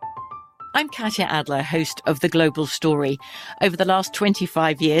 I'm Katya Adler, host of The Global Story. Over the last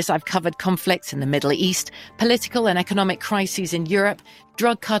 25 years, I've covered conflicts in the Middle East, political and economic crises in Europe,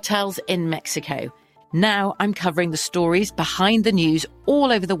 drug cartels in Mexico. Now I'm covering the stories behind the news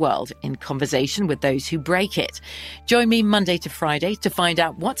all over the world in conversation with those who break it. Join me Monday to Friday to find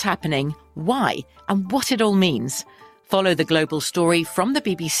out what's happening, why, and what it all means. Follow The Global Story from the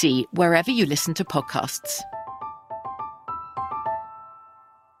BBC wherever you listen to podcasts.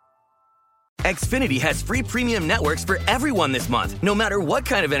 Xfinity has free premium networks for everyone this month, no matter what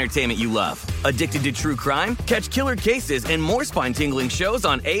kind of entertainment you love. Addicted to true crime? Catch killer cases and more spine-tingling shows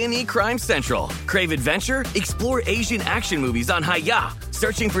on A&E Crime Central. Crave adventure? Explore Asian action movies on Hi-YAH.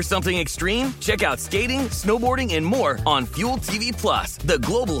 Searching for something extreme? Check out skating, snowboarding, and more on Fuel TV Plus, the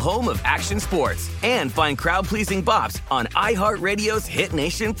global home of action sports. And find crowd-pleasing bops on iHeartRadio's Hit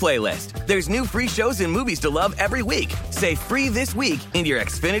Nation playlist. There's new free shows and movies to love every week. Say free this week in your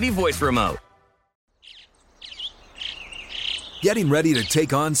Xfinity voice remote. Getting ready to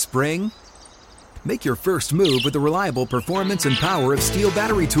take on spring? Make your first move with the reliable performance and power of Steel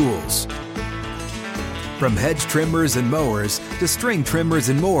battery tools. From hedge trimmers and mowers to string trimmers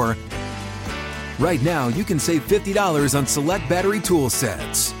and more, right now you can save $50 on select battery tool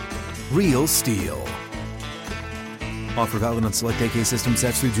sets. Real Steel. Offer valid on select AK system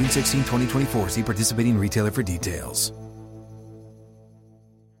sets through June 16, 2024. See participating retailer for details.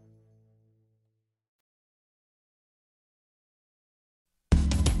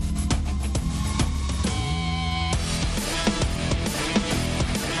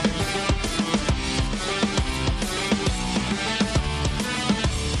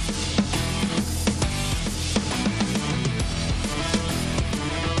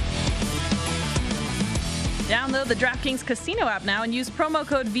 Download the DraftKings Casino app now and use promo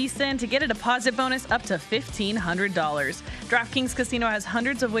code VSiN to get a deposit bonus up to $1,500. DraftKings Casino has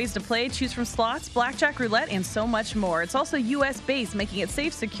hundreds of ways to play. Choose from slots, blackjack, roulette, and so much more. It's also U.S.-based, making it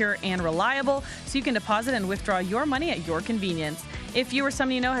safe, secure, and reliable, so you can deposit and withdraw your money at your convenience. If you or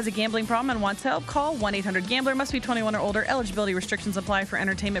someone you know has a gambling problem and wants help, call 1-800-GAMBLER. Must be 21 or older. Eligibility restrictions apply for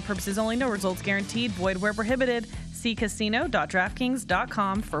entertainment purposes only. No results guaranteed. Void where prohibited. See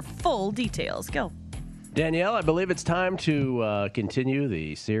casino.draftkings.com for full details. Go. Danielle, I believe it's time to continue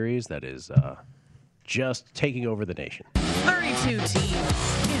the series that is just taking over the nation. 32 teams in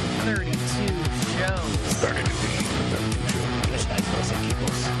 32 shows. 32 teams in 32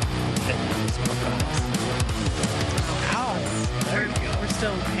 shows. There you go. We're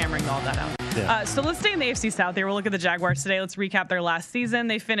still hammering all that out. Yeah. So let's stay in the AFC South here. We'll look at the Jaguars today. Let's recap their last season.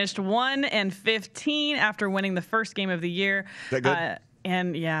 They finished 1-15 after winning the first game of the year. Is that good?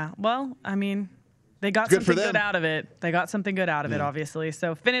 And yeah, well, I mean, They got Good for something them. good out of it. They got something good out of it, obviously.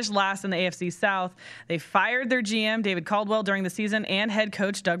 So finished last in the AFC South. They fired their GM, David Caldwell, during the season, and head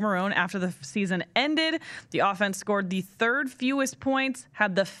coach Doug Marrone after the season ended. The offense scored the 3rd fewest points,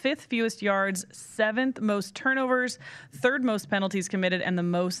 had the 5th fewest yards, 7th most turnovers, 3rd most penalties committed, and the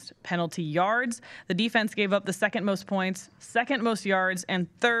most penalty yards. The defense gave up the 2nd most points, 2nd most yards, and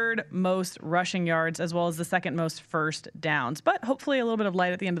 3rd most rushing yards, as well as the 2nd most first downs. But hopefully a little bit of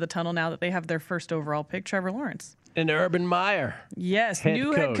light at the end of the tunnel now that they have their first overall pick, Trevor Lawrence. And Urban Meyer. Yes,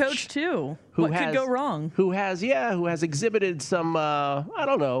 new head coach too. What could go wrong? Who has exhibited some,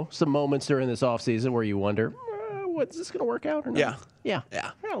 some moments during this offseason where you wonder, what's this going to work out or not? Yeah.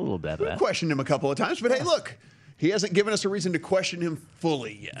 A little bit of that. We questioned him a couple of times, but hey, look, he hasn't given us a reason to question him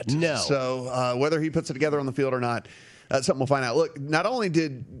fully yet. No. So whether he puts it together on the field or not, that's something we'll find out. Look, not only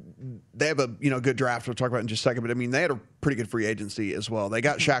did they have a good draft, we'll talk about in just a second, but I mean they had a pretty good free agency as well. They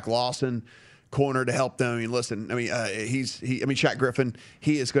got Shaq Lawson, corner, to help them. I mean, listen, Shaq Griffin,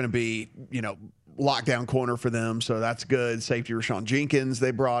 he is going to be lockdown corner for them, so that's good. Safety Rashawn Jenkins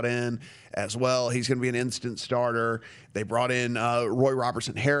they brought in as well. He's going to be an instant starter. They brought in Roy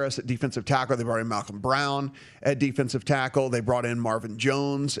Robertson Harris at defensive tackle. They brought in Malcolm Brown at defensive tackle. They brought in Marvin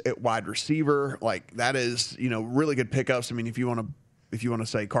Jones at wide receiver. Like, that is really good pickups. I mean, if you want to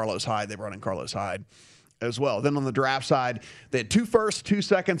say Carlos Hyde, they brought in Carlos Hyde as well. Then on the draft side, they had 2 firsts, 2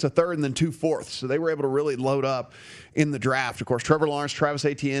 seconds, a third, and then 2 fourths. So they were able to really load up in the draft. Of course, Trevor Lawrence, Travis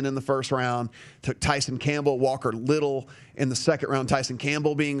Etienne in the first round, took Tyson Campbell, Walker Little in the second round. Tyson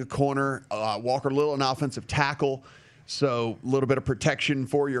Campbell being a corner, Walker Little an offensive tackle. So a little bit of protection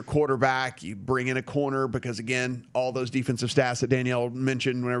for your quarterback. You bring in a corner because, again, all those defensive stats that Danielle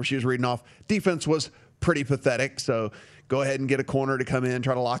mentioned whenever she was reading off, defense was pretty pathetic. So go ahead and get a corner to come in,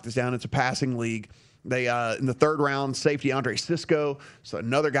 try to lock this down. It's a passing league. They in the third round, safety Andre Sisco, so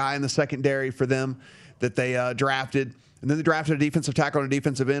another guy in the secondary for them that they drafted. And then they drafted a defensive tackle and a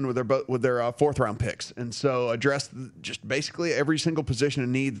defensive end with their fourth round picks. And so addressed just basically every single position of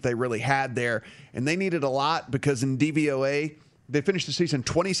need that they really had there. And they needed a lot because in DVOA, they finished the season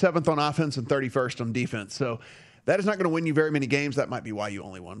 27th on offense and 31st on defense. So that is not going to win you very many games. That might be why you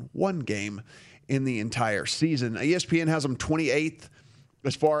only won 1 game in the entire season. ESPN has them 28th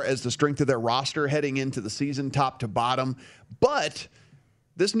as far as the strength of their roster heading into the season, top to bottom. But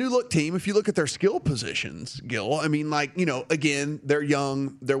this new look team, if you look at their skill positions, Gil, I mean, again, they're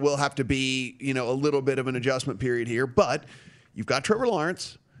young. There will have to be, a little bit of an adjustment period here. But you've got Trevor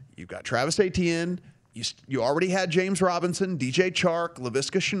Lawrence. You've got Travis Etienne. You already had James Robinson, DJ Chark,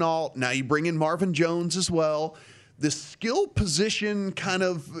 Laviska Shenault. Now you bring in Marvin Jones as well. This skill position kind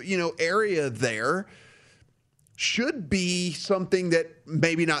of, area there should be something that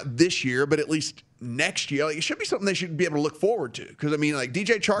maybe not this year, but at least next year, it should be something they should be able to look forward to. Because,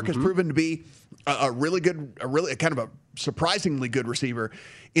 DJ Chark has proven to be a really kind of a surprisingly good receiver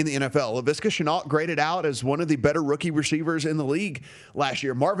in the NFL. Laviska Shenault graded out as one of the better rookie receivers in the league last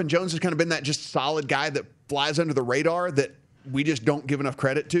year. Marvin Jones has kind of been that just solid guy that flies under the radar that we just don't give enough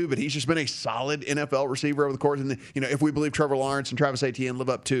credit to, but he's just been a solid NFL receiver over the course. And, if we believe Trevor Lawrence and Travis Etienne live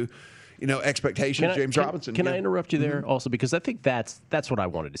up to expectations, James Robinson. Can I interrupt you there also? Because I think that's what I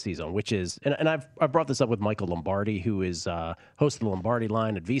wanted to see, Zone, which is, and I've brought this up with Michael Lombardi, who is host of the Lombardi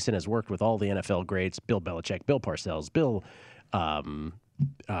Line at VSiN, has worked with all the NFL greats, Bill Belichick, Bill Parcells,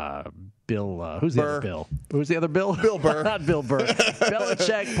 who's the other Bill? Who's the other Bill? Bill Burr. Not Bill Burr.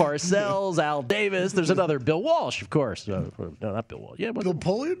 Belichick, Parcells, Al Davis. There's another Bill Walsh, of course. No, not Bill Walsh. Yeah, Bill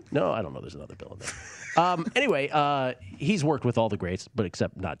Polian? No, I don't know. There's another Bill in there. Anyway, he's worked with all the greats, but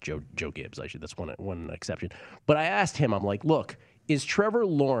except not Joe Gibbs. Actually, that's one exception. But I asked him, I'm like, look, is Trevor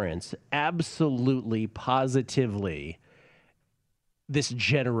Lawrence absolutely, positively this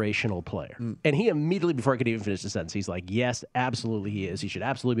generational player? And he immediately, before I could even finish the sentence, he's like, yes, absolutely he is. He should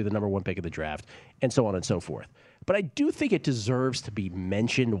absolutely be the number 1 pick of the draft, and so on and so forth. But I do think it deserves to be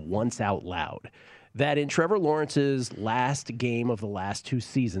mentioned once out loud that in Trevor Lawrence's last game of the last 2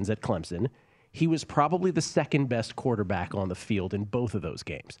 seasons at Clemson, he was probably the second best quarterback on the field in both of those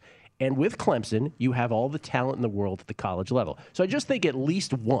games. And with Clemson, you have all the talent in the world at the college level. So I just think at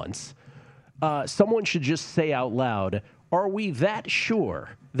least once, someone should just say out loud, are we that sure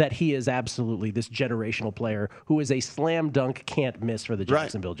that he is absolutely this generational player who is a slam dunk can't miss for the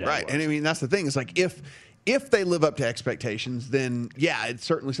Jacksonville Jaguars? Right, and that's the thing. It's like if they live up to expectations, then yeah, it's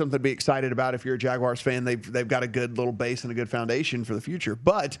certainly something to be excited about. If you're a Jaguars fan, they've got a good little base and a good foundation for the future.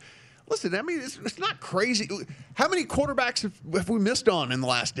 But listen, it's not crazy. How many quarterbacks have we missed on in the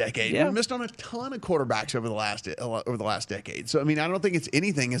last decade? Yeah. We missed on a ton of quarterbacks over the last decade. So I don't think it's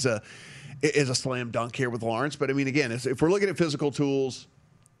anything as a slam dunk here with Lawrence. But again, if we're looking at physical tools,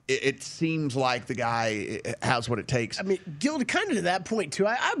 it seems like the guy has what it takes. I mean, Gil, kind of to that point, too,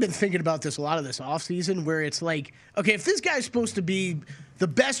 I've been thinking about this a lot of this offseason where it's like, okay, if this guy's supposed to be the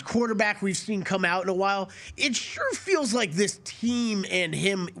best quarterback we've seen come out in a while, it sure feels like this team and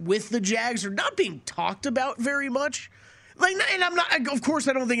him with the Jags are not being talked about very much. Like, and I'm not, of course,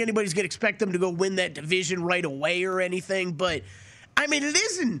 I don't think anybody's going to expect them to go win that division right away or anything, but I mean,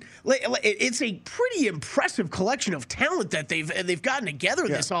 it's a pretty impressive collection of talent that they've gotten together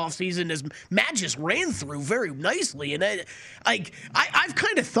this offseason, as Matt just ran through very nicely. And I've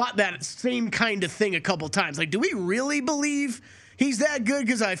kind of thought that same kind of thing a couple times. Like, do we really believe he's that good?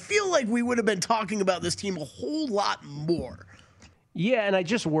 Because I feel like we would have been talking about this team a whole lot more. Yeah, and I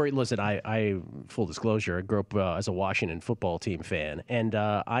just worry. Listen, I full disclosure, I grew up as a Washington football team fan, and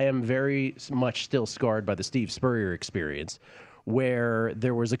I am very much still scarred by the Steve Spurrier experience, where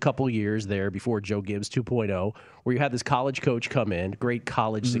there was a couple years there before Joe Gibbs 2.0, where you had this college coach come in, great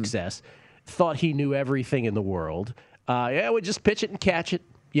college success, thought he knew everything in the world. Would just pitch it and catch it,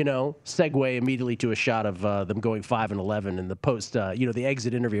 segue immediately to a shot of them going 5-11 in the post, the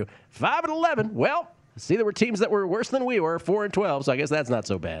exit interview. 5-11. Well, see, there were teams that were worse than we were, 4-12, so I guess that's not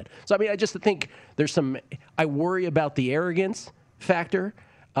so bad. So, I mean, I just think I worry about the arrogance factor.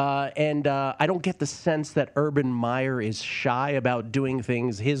 And I don't get the sense that Urban Meyer is shy about doing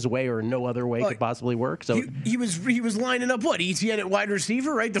things his way or no other way could possibly work. So he was lining up Etienne at wide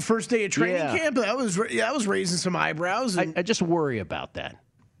receiver, right? The first day of training camp. That was raising some eyebrows. I just worry about that.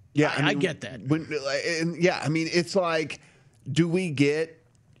 Yeah, I get that. It's like, do we get?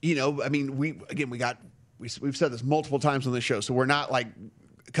 We've said this multiple times on this show, so we're not like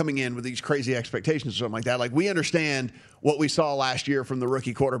coming in with these crazy expectations or something like that. Like, we understand what we saw last year from the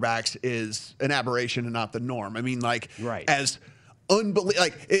rookie quarterbacks is an aberration and not the norm. I mean, and that's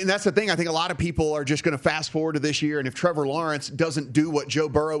the thing. I think a lot of people are just going to fast forward to this year, and if Trevor Lawrence doesn't do what Joe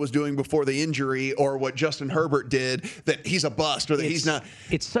Burrow was doing before the injury or what Justin Herbert did, that he's a bust or that he's not.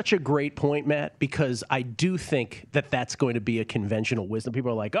 It's such a great point, Matt, because I do think that that's going to be a conventional wisdom.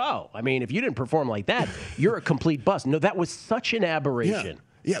 People are like, if you didn't perform like that, you're a complete bust. No, that was such an aberration.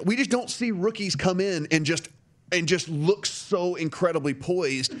 Yeah, we just don't see rookies come in and just look so incredibly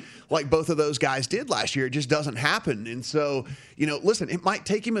poised like both of those guys did last year. It just doesn't happen. And so, listen, it might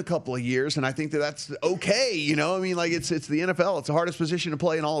take him a couple of years, and I think that's okay. It's the NFL. It's the hardest position to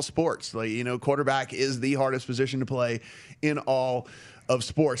play in all sports. Quarterback is the hardest position to play in all of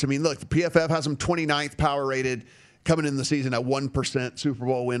sports. I mean, look, the PFF has them 29th power rated coming in the season at 1% Super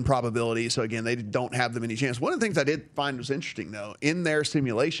Bowl win probability. So, again, they don't have them any chance. One of the things I did find was interesting, though, in their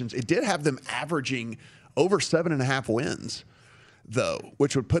simulations, it did have them averaging over 7.5 wins, though,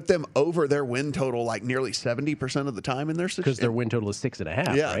 which would put them over their win total like nearly 70% of the time in their situation. Because their win total is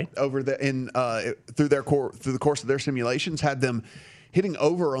 6.5, right? Over through the course of their simulations, had them hitting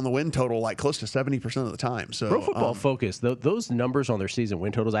over on the win total like close to 70% of the time. So Pro Football Focus, those numbers on their season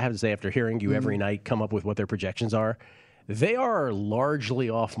win totals, I have to say, after hearing you every night come up with what their projections are, they are largely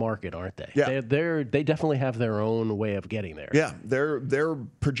off market, aren't they? Yeah. They definitely have their own way of getting there. Yeah, their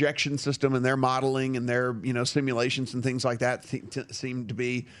projection system and their modeling and their simulations and things like that seem to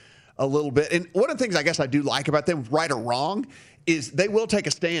be a little bit. And one of the things I guess I do like about them, right or wrong, is they will take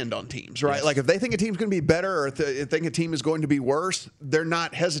a stand on teams, right? Yes. Like, if they think a team's going to be better or if they think a team is going to be worse, they're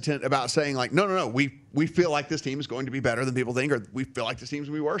not hesitant about saying, like, no, we feel like this team is going to be better than people think, or we feel like this team's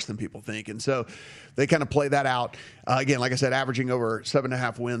going to be worse than people think. And so they kind of play that out. Again, like I said, averaging over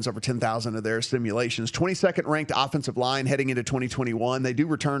 7.5 wins over 10,000 of their simulations. 22nd ranked offensive line heading into 2021. They do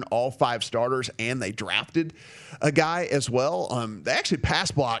return all 5 starters, and they drafted a guy as well. They actually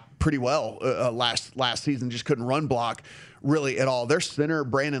pass blocked pretty well last season, just couldn't run block really at all. Their center,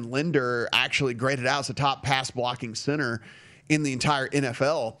 Brandon Linder, actually graded out as the top pass blocking center in the entire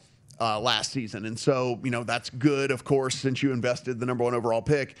NFL last season. And so, that's good, of course, since you invested the number 1 overall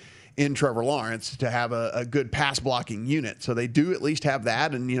pick in Trevor Lawrence, to have a good pass blocking unit. So they do at least have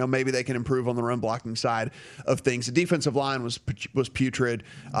that, and maybe they can improve on the run blocking side of things. The defensive line was putrid,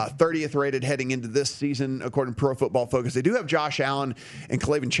 30th rated heading into this season according to Pro Football Focus. They do have Josh Allen and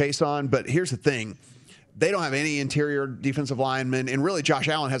Clavin Chase on, but here's the thing. They don't have any interior defensive linemen, and really Josh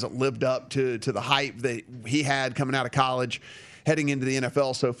Allen hasn't lived up to the hype that he had coming out of college, heading into the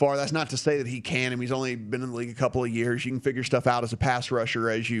NFL so far. That's not to say that he can. I mean, he's only been in the league a couple of years. You can figure stuff out as a pass rusher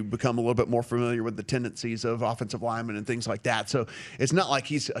as you become a little bit more familiar with the tendencies of offensive linemen and things like that. So it's not like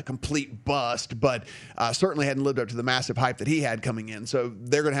he's a complete bust, but certainly hadn't lived up to the massive hype that he had coming in. So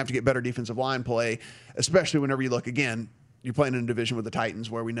they're going to have to get better defensive line play, especially whenever you look, again, you're playing in a division with the Titans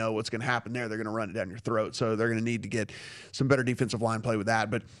where we know what's going to happen there. They're going to run it down your throat. So they're going to need to get some better defensive line play with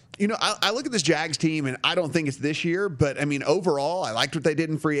that. But, I look at this Jags team, and I don't think it's this year. But, overall, I liked what they did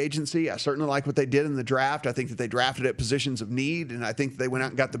in free agency. I certainly like what they did in the draft. I think that they drafted at positions of need, and I think they went out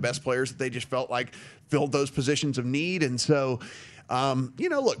and got the best players that they just felt like filled those positions of need. And so,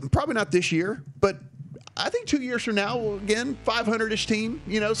 look, probably not this year, but I think 2 years from now, again, 500-ish team,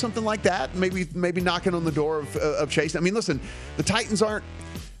 something like that. Maybe knocking on the door of Chase. Listen, the Titans aren't.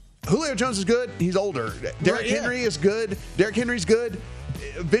 Julio Jones is good. He's older. Derrick Henry is good. Derrick Henry's good.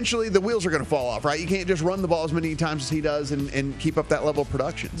 Eventually, the wheels are going to fall off, right? You can't just run the ball as many times as he does and keep up that level of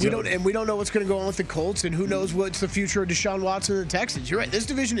production. We don't know what's going to go on with the Colts, and who knows what's the future of Deshaun Watson and the Texans. You're right. This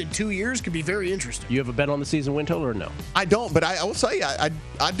division in 2 years could be very interesting. You have a bet on the season win total or no? I don't, but I will say I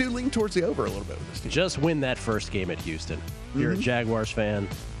do lean towards the over a little bit with this team. Just win that first game at Houston. If you're a Jaguars fan,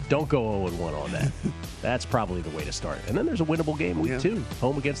 don't go 0-1 on that. That's probably the way to start. And then there's a winnable game week 2,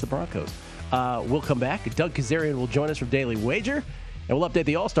 home against the Broncos. We'll come back. Doug Kazarian will join us from Daily Wager. And we'll update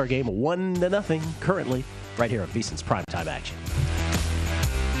the All-Star game 1-0 currently right here on VSiN's Primetime Action.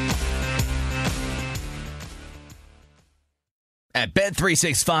 At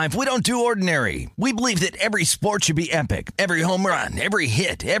Bet365, we don't do ordinary. We believe that every sport should be epic. Every home run, every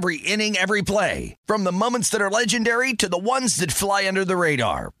hit, every inning, every play. From the moments that are legendary to the ones that fly under the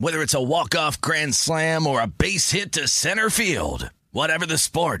radar. Whether it's a walk-off grand slam or a base hit to center field. Whatever the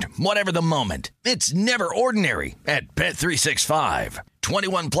sport, whatever the moment, it's never ordinary at Bet365.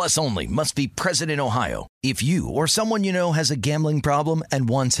 21 plus only. Must be present in Ohio. If you or someone you know has a gambling problem and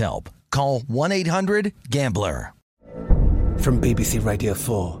wants help, call 1-800-GAMBLER. From BBC Radio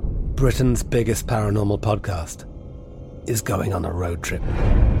 4, Britain's biggest paranormal podcast is going on a road trip.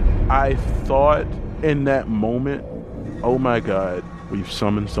 I thought in that moment, oh my God, we've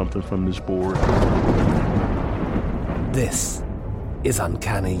summoned something from this board. This is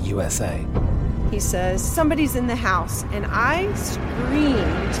Uncanny USA. He says, somebody's in the house, and I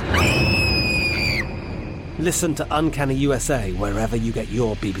screamed. Listen to Uncanny USA wherever you get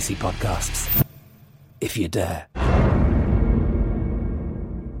your BBC podcasts, if you dare.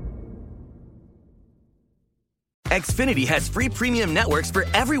 Xfinity has free premium networks for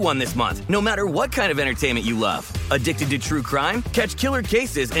everyone this month, no matter what kind of entertainment you love. Addicted to true crime? Catch killer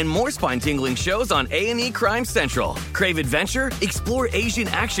cases and more spine-tingling shows on A&E Crime Central. Crave adventure? Explore Asian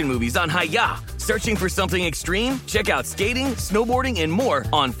action movies on Hi-YAH. Searching for something extreme? Check out skating, snowboarding, and more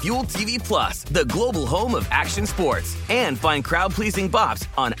on Fuel TV Plus, the global home of action sports. And find crowd-pleasing bops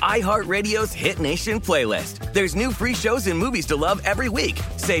on iHeartRadio's Hit Nation playlist. There's new free shows and movies to love every week.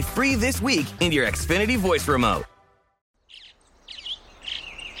 Say free this week in your Xfinity voice remote.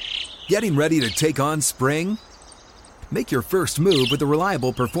 Getting ready to take on spring? Make your first move with the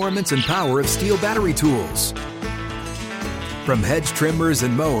reliable performance and power of Steel battery tools. From hedge trimmers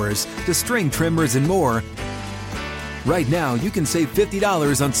and mowers to string trimmers and more, right now you can save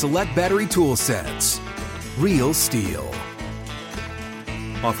 $50 on select battery tool sets. Real Steel.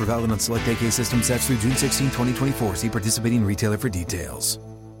 Offer valid on select AK system sets through June 16, 2024. See participating retailer for details.